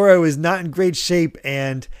Zoro is not in great shape,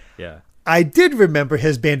 and I did remember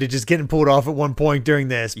his bandages getting pulled off at one point during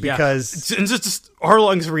this because... And just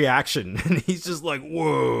Arlong's reaction. And he's just like,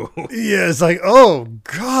 whoa. Yeah, it's like, oh,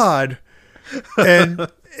 God. And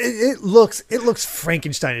it looks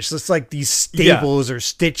Frankensteinish. It's like these staples or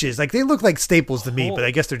stitches. Like, they look like staples to me, but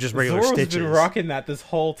I guess they're just regular Zoro's stitches. Been rocking that this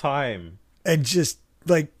whole time. And just,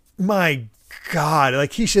 like, my God.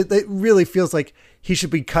 Like, it really feels like he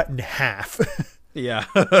should be cut in half. Yeah.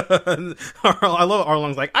 I love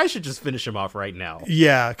Arlong's like, I should just finish him off right now.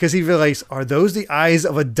 Yeah, because he realizes, are those the eyes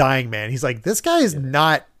of a dying man? He's like, this guy is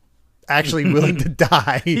not actually willing to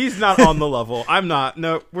die. He's not on the level. I'm not.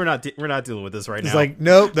 No, we're not dealing with this right now. He's like,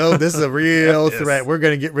 nope, this is a real threat. We're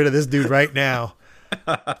going to get rid of this dude right now.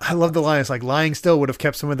 I love the line. It's like, lying still would have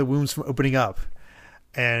kept some of the wounds from opening up.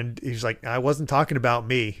 And he's like, I wasn't talking about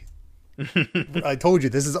me. I told you,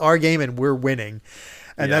 this is our game and we're winning.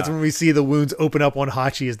 And that's when we see the wounds open up on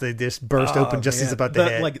Hachi as they just burst open just as he's about to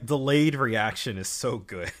hit. Like, delayed reaction is so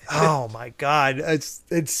good. Oh my God.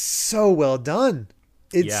 It's so well done.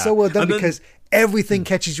 It's so well done because everything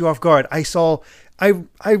catches you off guard. I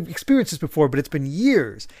experienced this before, but it's been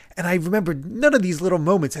years. And I remember none of these little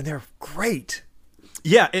moments, and they're great.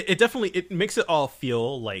 Yeah, it definitely makes it all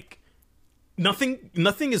feel like nothing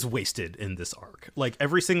is wasted in this arc. Like,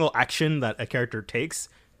 every single action that a character takes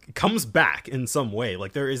comes back in some way.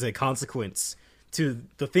 Like, there is a consequence to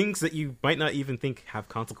the things that you might not even think have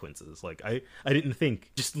consequences. Like, I didn't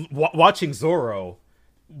think just watching Zoro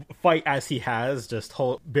fight as he has, just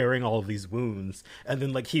bearing all of these wounds, and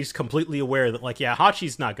then like he's completely aware that like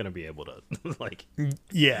Hachi's not going to be able to like he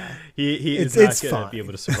is not going to be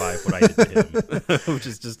able to survive what I did to him. Which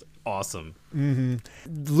is just awesome.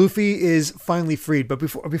 Luffy is finally freed, but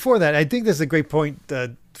before that, I think this is a great point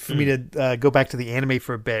for me to go back to the anime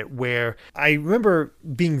for a bit, where I remember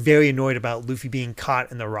being very annoyed about Luffy being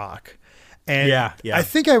caught in the rock. And I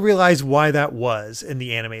think I realized why that was in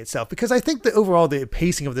the anime itself, because I think that overall the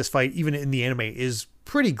pacing of this fight, even in the anime, is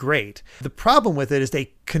pretty great. The problem with it is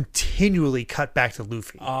they continually cut back to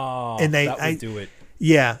Luffy. Oh, and that would do it.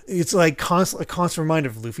 Yeah, it's like a constant reminder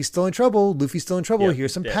of Luffy's still in trouble. Luffy's still in trouble.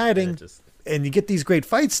 Here's some padding. And you get these great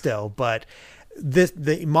fights still, but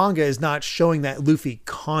the manga is not showing that Luffy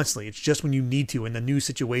constantly. It's just when you need to, and the new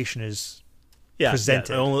situation is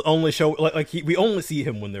presented. Only show we only see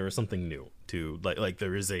him when there is something new to like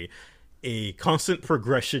there is a constant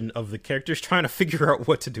progression of the characters trying to figure out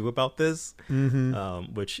what to do about this,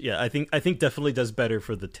 which I think definitely does better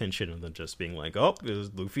for the tension than just being like, oh,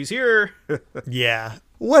 Luffy's here. Yeah,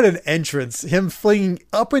 what an entrance, him flinging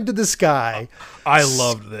up into the sky. I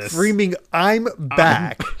loved this, screaming, I'm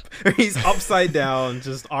back. He's upside down,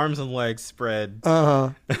 just arms and legs spread.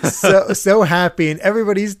 So happy, and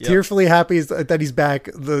everybody's tearfully happy that he's back.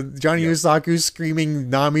 The Johnny Usaku's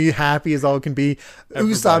screaming, Nami happy as all can be.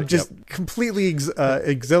 Usopp just completely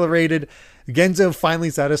exhilarated. Genzo finally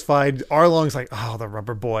satisfied. Arlong's like, oh, the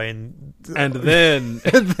rubber boy, and then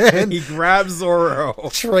he grabs Zoro.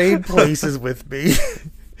 Trade places with me.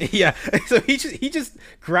 Yeah, so he just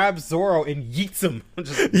grabs Zoro and yeets him.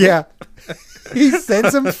 He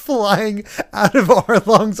sends him flying out of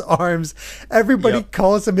Arlong's arms. Everybody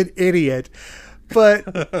calls him an idiot, but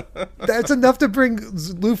that's enough to bring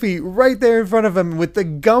Luffy right there in front of him with the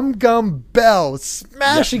gum bell,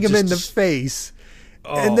 smashing him in the face.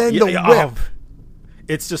 And then the whip.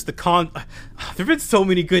 It's just the there've been so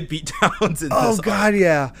many good beatdowns in this. Oh God,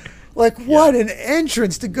 yeah. Like, what an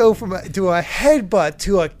entrance to go to a headbutt,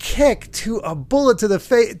 to a kick, to a bullet to the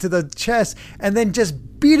face, to the chest, and then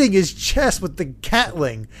just beating his chest with the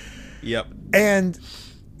Gatling. Yep. And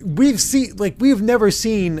we've never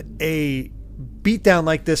seen a beatdown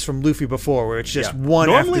like this from Luffy before, where it's just one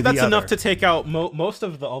normally after the that's other. Enough to take out most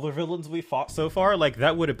of the other villains we fought so far. Like,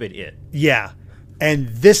 that would have been it. Yeah. And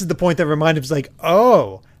this is the point that reminded him, like,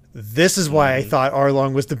 oh, this is why I thought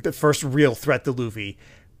Arlong was the first real threat to Luffy.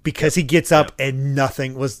 Because he gets up and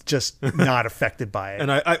nothing was just not affected by it.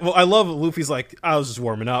 And I love Luffy's like, I was just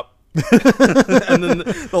warming up. And then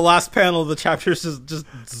the last panel of the chapter is just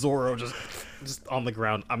Zoro just on the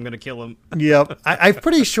ground. I'm going to kill him. Yep. I'm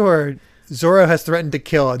pretty sure Zoro has threatened to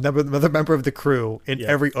kill another member of the crew in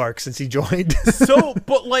every arc since he joined. So,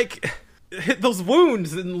 but like... those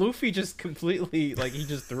wounds, and Luffy just completely, like, he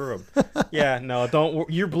just threw him. Yeah, no, don't,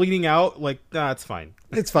 you're bleeding out, like, nah, it's fine.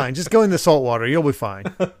 It's fine. Just go in the salt water. You'll be fine.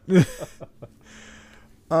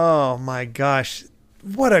 Oh, my gosh.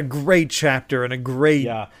 What a great chapter and a great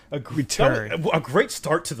return. A great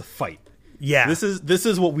start to the fight. Yeah. This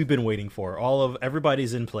is what we've been waiting for.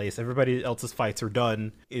 Everybody's in place. Everybody else's fights are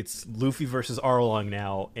done. It's Luffy versus Arlong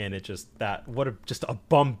now, and it just a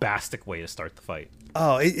bombastic way to start the fight.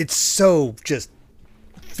 Oh, it's so just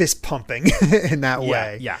fist pumping in that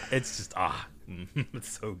way. Yeah, it's just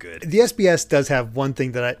it's so good. The SBS does have one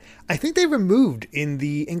thing that I think they removed in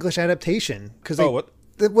the English adaptation because what?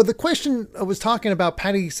 The question was talking about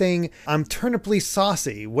Patty saying, "I'm turniply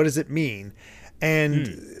saucy." What does it mean?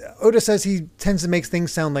 And Oda says he tends to make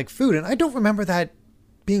things sound like food, and I don't remember that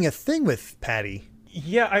being a thing with Patty.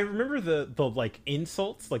 Yeah, I remember the like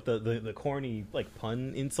insults, like the corny like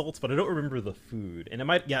pun insults, but I don't remember the food. And it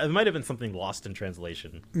might have been something lost in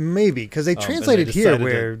translation. Maybe because they translated here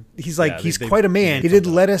where he's like he's quite a man. He did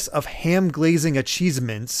lettuce of ham glazing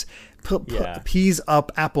achievements, peas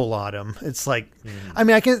up apple autumn. It's like, I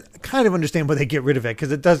mean, I can kind of understand why they get rid of it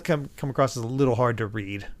because it does come across as a little hard to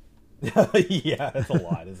read. Yeah, it's a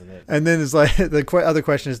lot, isn't it? And then it's like the other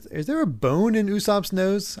question is there a bone in Usopp's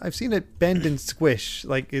nose? I've seen it bend and squish.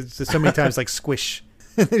 Like it's so many times like squish.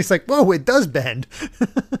 And then he's like, whoa, it does bend.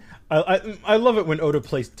 I love it when Oda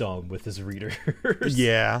plays dumb with his readers.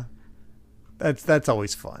 Yeah. That's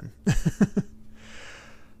always fun.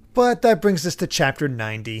 But that brings us to chapter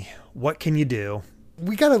 90. What can you do?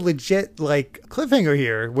 We got a legit like cliffhanger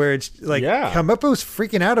here where it's like Kamepo's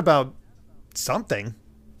freaking out about something.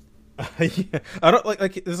 Yeah. I don't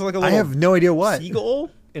like there's like a little I have no idea what seagull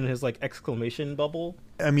in his like exclamation bubble.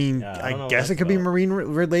 I mean, I guess it could be marine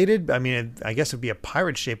related. I mean, I guess it'd be a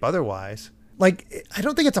pirate shape otherwise. Like, I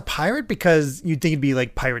don't think it's a pirate because you'd think it'd be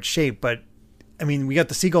like pirate shape, but I mean, we got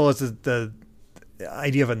the seagull as the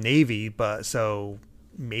idea of a navy, but so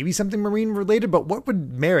maybe something marine related, but what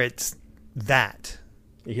would merit that?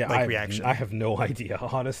 Yeah, reaction. I have no idea,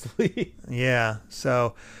 honestly. Yeah,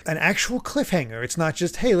 so an actual cliffhanger. It's not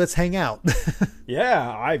just, hey, let's hang out.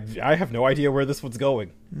 Yeah, I have no idea where this one's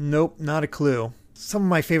going. Nope, not a clue. Some of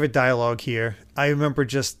my favorite dialogue here. I remember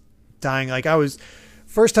just dying. Like I was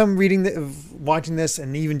first time watching this,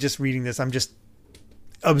 and even just reading this, I'm just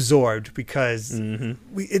absorbed because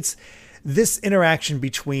it's this interaction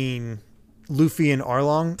between Luffy and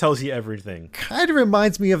Arlong tells you everything. Kind of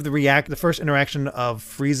reminds me of the first interaction of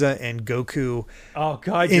Frieza and Goku. Oh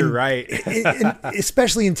God, you're right.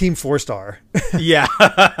 Especially in Team 4-Star. Yeah.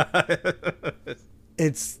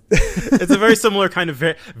 It's a very similar kind of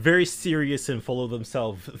very serious and full of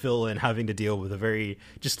themselves villain having to deal with a very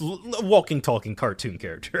just walking, talking cartoon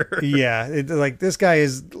character. Yeah, like this guy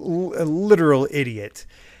is a literal idiot.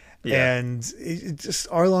 Yeah. And just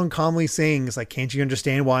Arlong calmly saying, "It's like, can't you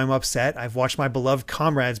understand why I'm upset? I've watched my beloved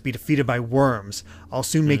comrades be defeated by worms. I'll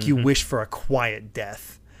soon make you wish for a quiet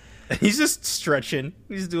death." He's just stretching.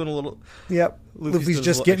 He's doing a little. Yep. Luffy's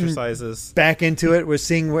just getting exercises. Back into it. We're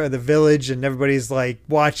seeing where the village and everybody's like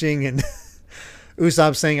watching, and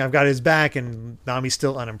Usopp's saying, "I've got his back," and Nami's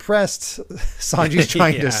still unimpressed. Sanji's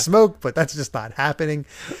trying to smoke, but that's just not happening.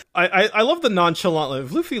 I love the nonchalant.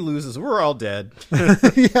 If Luffy loses, we're all dead.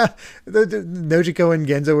 Yeah, Nojiko and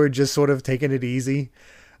Genzo were just sort of taking it easy.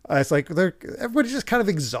 It's like everybody's just kind of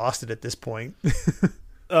exhausted at this point.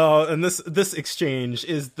 And this exchange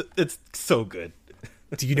it's so good.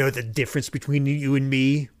 Do you know the difference between you and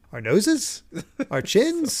me? Our noses, our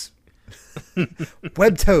chins.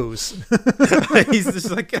 Web toes. He's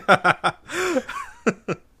just like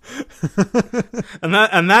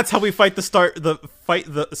and that's how we start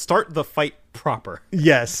the fight proper.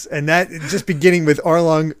 Yes, and that just beginning with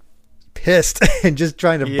Arlong pissed and just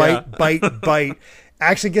trying to bite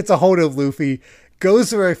actually gets a hold of Luffy, goes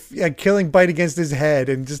for a killing bite against his head,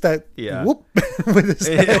 and just that whoop with his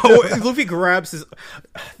head. Luffy grabs his.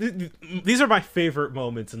 These are my favorite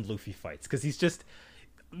moments in Luffy fights because he's just.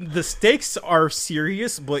 The stakes are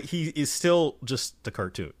serious, but he is still just the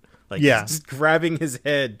cartoon. Like, he's just grabbing his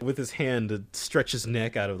head with his hand to stretch his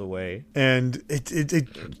neck out of the way. And it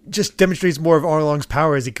just demonstrates more of Arlong's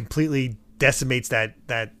power as he completely decimates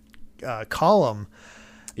that column.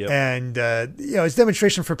 Yep. And, it's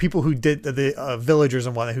demonstration for people who did the villagers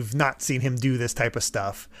and whatnot who've not seen him do this type of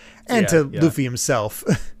stuff. And to Luffy himself.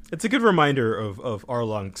 It's a good reminder of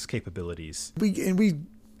Arlong's capabilities. We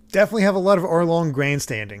definitely have a lot of Arlong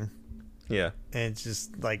grandstanding. Yeah. And it's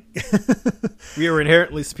just like... we are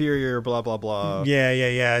inherently superior, blah, blah, blah.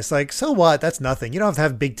 Yeah. It's like, so what? That's nothing. You don't have to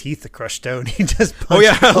have big teeth to crush stone. He just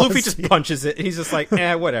punches Luffy just punches it. He's just like,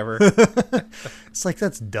 whatever. It's like,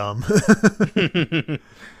 that's dumb.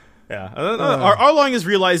 Yeah. Arlong is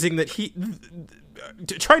realizing that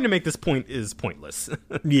trying to make this point is pointless.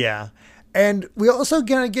 Yeah. And we also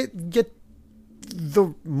gonna get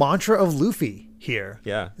the mantra of Luffy here.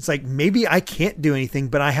 Yeah. It's like, maybe I can't do anything,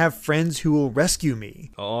 but I have friends who will rescue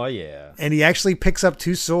me. Oh, yeah. And he actually picks up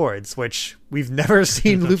 2 swords, which we've never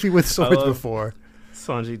seen Luffy with swords before.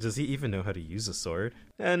 Sanji, does he even know how to use a sword?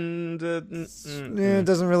 And it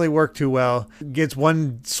doesn't really work too well. Gets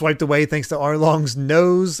one swiped away thanks to Arlong's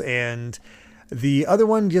nose, and the other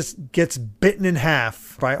one just gets bitten in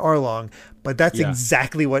half by Arlong. But that's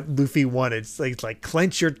exactly what Luffy wanted. It's like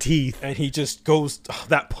clench your teeth. And he just goes,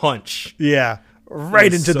 that punch. Yeah,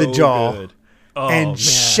 right into the jaw. And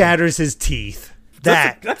shatters his teeth.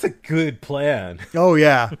 That's a good plan. Oh,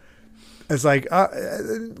 yeah. It's like,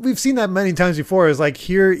 we've seen that many times before. It's like,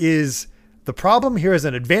 here is the problem. Here is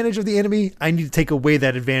an advantage of the enemy. I need to take away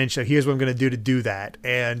that advantage. So here's what I'm going to do that.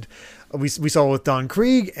 And we saw it with Don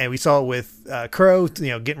Krieg, and we saw it with Kuro,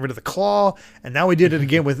 getting rid of the claw. And now we did it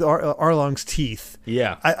again with Arlong's teeth.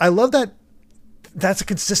 Yeah. I love that. That's a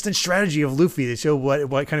consistent strategy of Luffy to show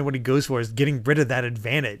what he goes for, is getting rid of that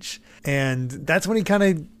advantage. And that's when he kind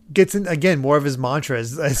of gets in, again, more of his mantra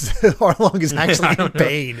as Arlong is actually in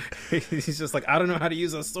pain. He's just like, I don't know how to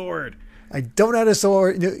use a sword. I don't know how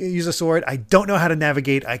to use a sword. I don't know how to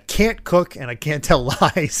navigate. I can't cook, and I can't tell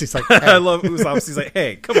lies. He's like, hey. I love Usopp. He's like,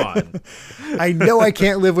 hey, come on. I know I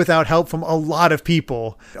can't live without help from a lot of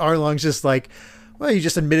people. Arlong's just like, well, you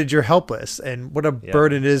just admitted you're helpless, and what a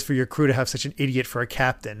burden it is for your crew to have such an idiot for a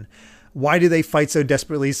captain. Why do they fight so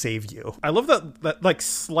desperately to save you? I love that like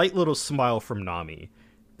slight little smile from Nami.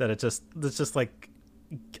 That's just like,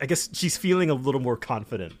 I guess she's feeling a little more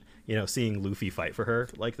confident, seeing Luffy fight for her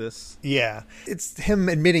like this. Yeah. It's him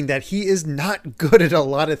admitting that he is not good at a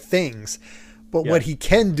lot of things, but what he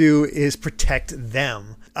can do is protect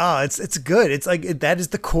them. It's good. It's like, that is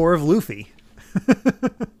the core of Luffy.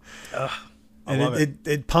 I love it.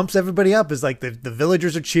 It pumps everybody up. It's like the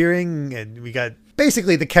villagers are cheering, and we got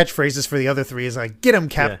basically the catchphrases for the other 3 is like, get him,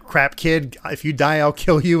 crap kid. If you die, I'll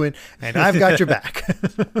kill you, and I've got your back.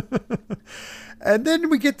 And then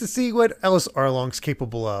we get to see what else Arlong's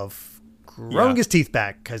capable of. Growing his teeth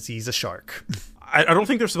back because he's a shark. I don't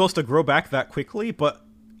think they're supposed to grow back that quickly, but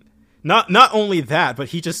not only that, but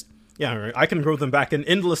he just, I can grow them back an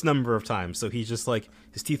endless number of times. So he just like,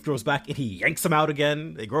 his teeth grows back and he yanks them out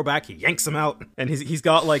again. They grow back, he yanks them out. And he's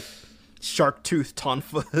got like shark tooth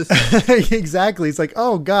tonfas. Exactly. It's like,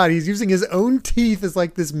 oh God, he's using his own teeth as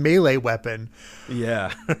like this melee weapon.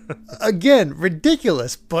 Yeah. Again,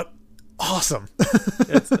 ridiculous, but awesome.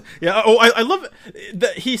 I love it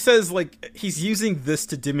that he says like he's using this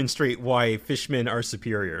to demonstrate why fishmen are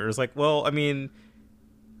superior. It's like, well, I mean,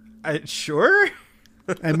 sure.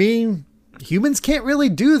 I mean, humans can't really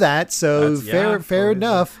do that, so fair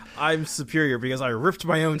enough. I'm superior because I ripped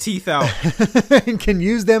my own teeth out and can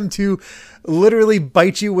use them to literally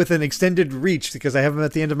bite you with an extended reach because I have them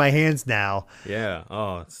at the end of my hands now. Yeah.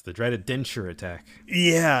 Oh, it's the dreaded denture attack.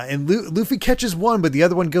 Yeah, and Luffy catches one, but the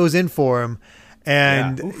other one goes in for him,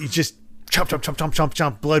 and he just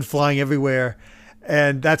chomp, blood flying everywhere.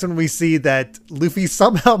 And that's when we see that Luffy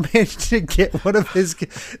somehow managed to get one of his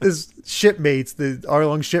shipmates, the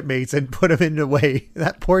Arlong shipmates, and put him in the way.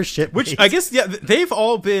 That poor shipmate. Which I guess, they've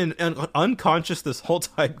all been unconscious this whole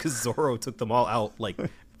time because Zoro took them all out like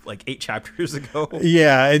 8 chapters ago.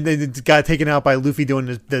 Yeah, and then it got taken out by Luffy doing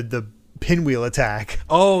the pinwheel attack.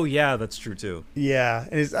 Oh, yeah, that's true too. Yeah,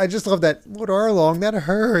 and I just love that. What Arlong? That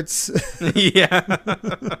hurts. Yeah.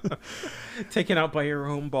 Taken out by your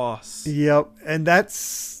own boss. Yep, and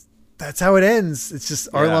that's how it ends. It's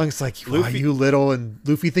just Arlong's like, Luffy, you little, and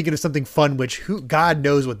Luffy thinking of something fun, which God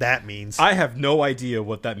knows what that means. I have no idea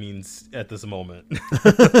what that means at this moment.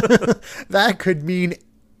 That could mean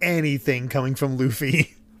anything coming from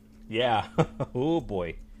Luffy. Yeah. Oh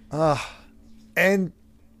boy. And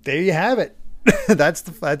there you have it. That's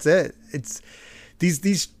it. It's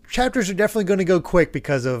these chapters are definitely going to go quick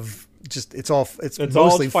because of just it's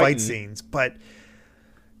mostly fight scenes, but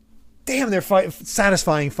damn, they're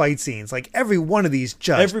satisfying fight scenes. Like every one of these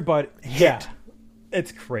everybody hit. Yeah,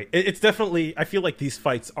 it's great. It's definitely, I feel like these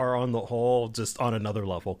fights are on the whole just on another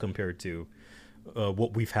level compared to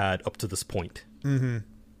what we've had up to this point. Mm-hmm.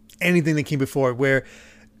 Anything that came before, where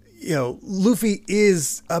Luffy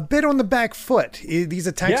is a bit on the back foot. These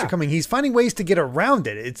attacks are coming. He's finding ways to get around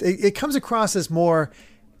it. It comes across as more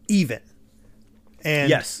even. And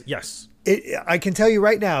yes. I can tell you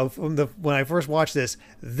right now, when I first watched this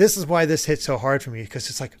is why this hit so hard for me, because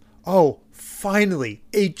it's like, oh, finally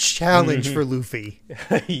a challenge for Luffy.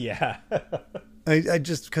 Yeah. I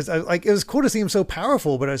just, because it was cool to see him so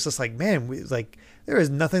powerful, but I was just like, man, there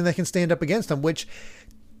is nothing that can stand up against him, which,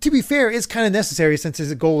 to be fair, is kind of necessary since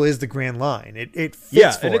his goal is the Grand Line. It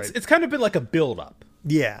fits for it. It's kind of been like a build up.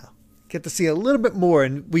 Yeah. Get to see a little bit more,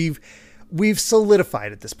 and we've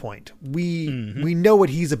solidified at this point. We know what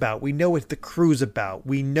he's about. We know what the crew's about.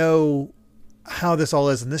 We know how this all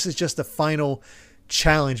is, and this is just the final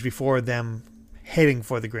challenge before them heading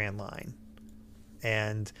for the Grand Line.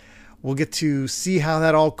 And we'll get to see how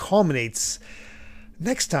that all culminates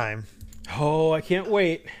next time. Oh, I can't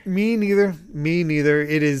wait. Me neither.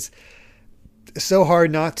 It is so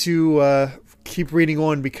hard not to keep reading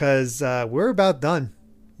on, because we're about done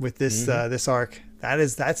with this this arc.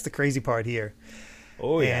 That's the crazy part here.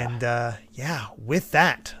 Oh, yeah. And with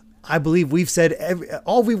that, I believe we've said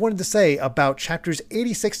all we wanted to say about chapters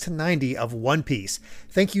 86 to 90 of One Piece.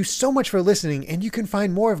 Thank you so much for listening, and you can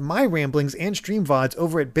find more of my ramblings and stream VODs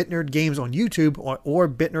over at BitNerd Games on YouTube or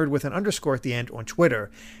BitNerd with an underscore at the end on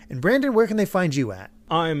Twitter. And Brandon, where can they find you at?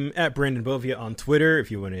 I'm at Brandon Bovia on Twitter.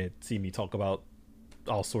 If you want to see me talk about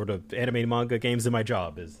all sort of anime, manga, games, and my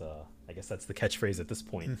job is... I guess that's the catchphrase at this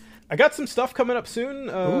point. I got some stuff coming up soon.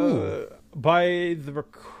 By the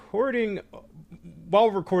recording, while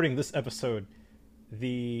we're recording this episode,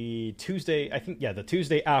 the Tuesday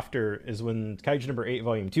after is when Kaiju number 8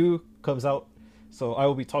 volume 2 comes out. So I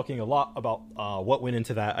will be talking a lot about what went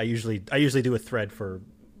into that. I usually do a thread for,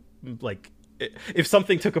 like, if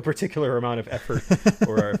something took a particular amount of effort,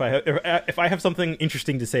 or if I have something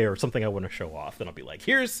interesting to say or something I want to show off, then I'll be like,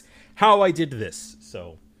 here's how I did this.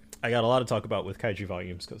 So I got a lot to talk about with Kaiju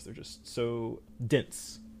volumes because they're just so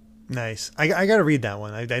dense. Nice. I got to read that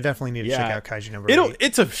one. I definitely need to check out Kaiju number 8.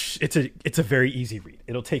 It's a very easy read.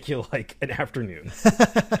 It'll take you like an afternoon.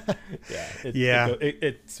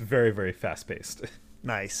 It's very, very fast paced.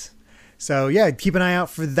 Nice. So keep an eye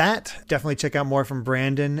out for that. Definitely check out more from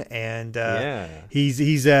Brandon. And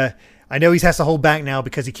he's I know he has to hold back now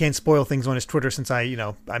because he can't spoil things on his Twitter since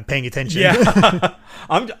I'm paying attention. Yeah.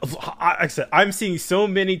 I'm seeing so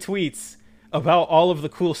many tweets about all of the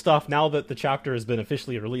cool stuff now that the chapter has been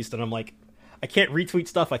officially released, and I'm like, I can't retweet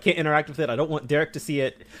stuff. I can't interact with it. I don't want Derek to see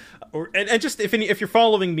it. And just if you're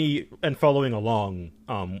following me and following along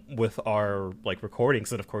with our like recordings,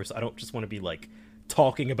 then of course I don't just want to be like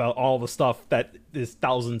talking about all the stuff that is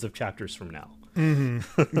thousands of chapters from now.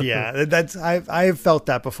 Mm-hmm. Yeah, I've felt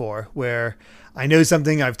that before, where I know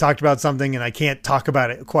something, I've talked about something, and I can't talk about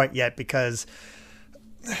it quite yet because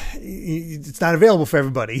it's not available for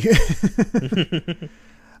everybody.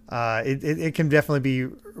 It can definitely be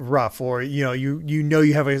rough, or you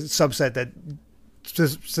have a subset that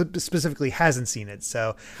specifically hasn't seen it.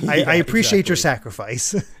 So I appreciate your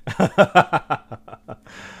sacrifice.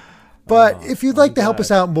 But if you'd like to help us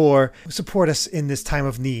out more, support us in this time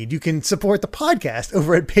of need, you can support the podcast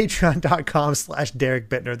over at patreon.com/Derek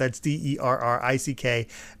Bittner. That's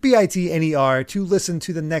DERRICKBITNER to listen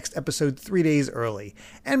to the next episode 3 days early.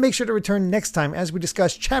 And make sure to return next time as we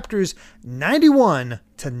discuss chapters 91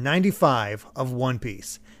 to 95 of One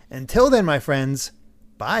Piece. Until then, my friends,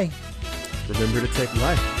 bye. Remember to take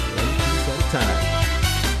life one piece at a time.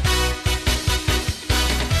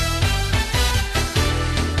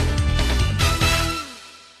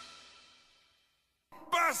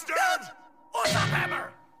 Bastard! Usopp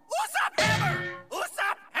hammer! Usopp hammer!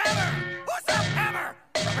 Usopp hammer! Usopp hammer!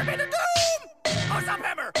 Rubber me to doom! Usopp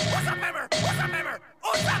hammer! Usopp hammer! Usopp hammer!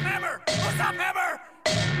 Usopp hammer! Usopp hammer!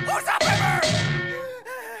 Usopp hammer!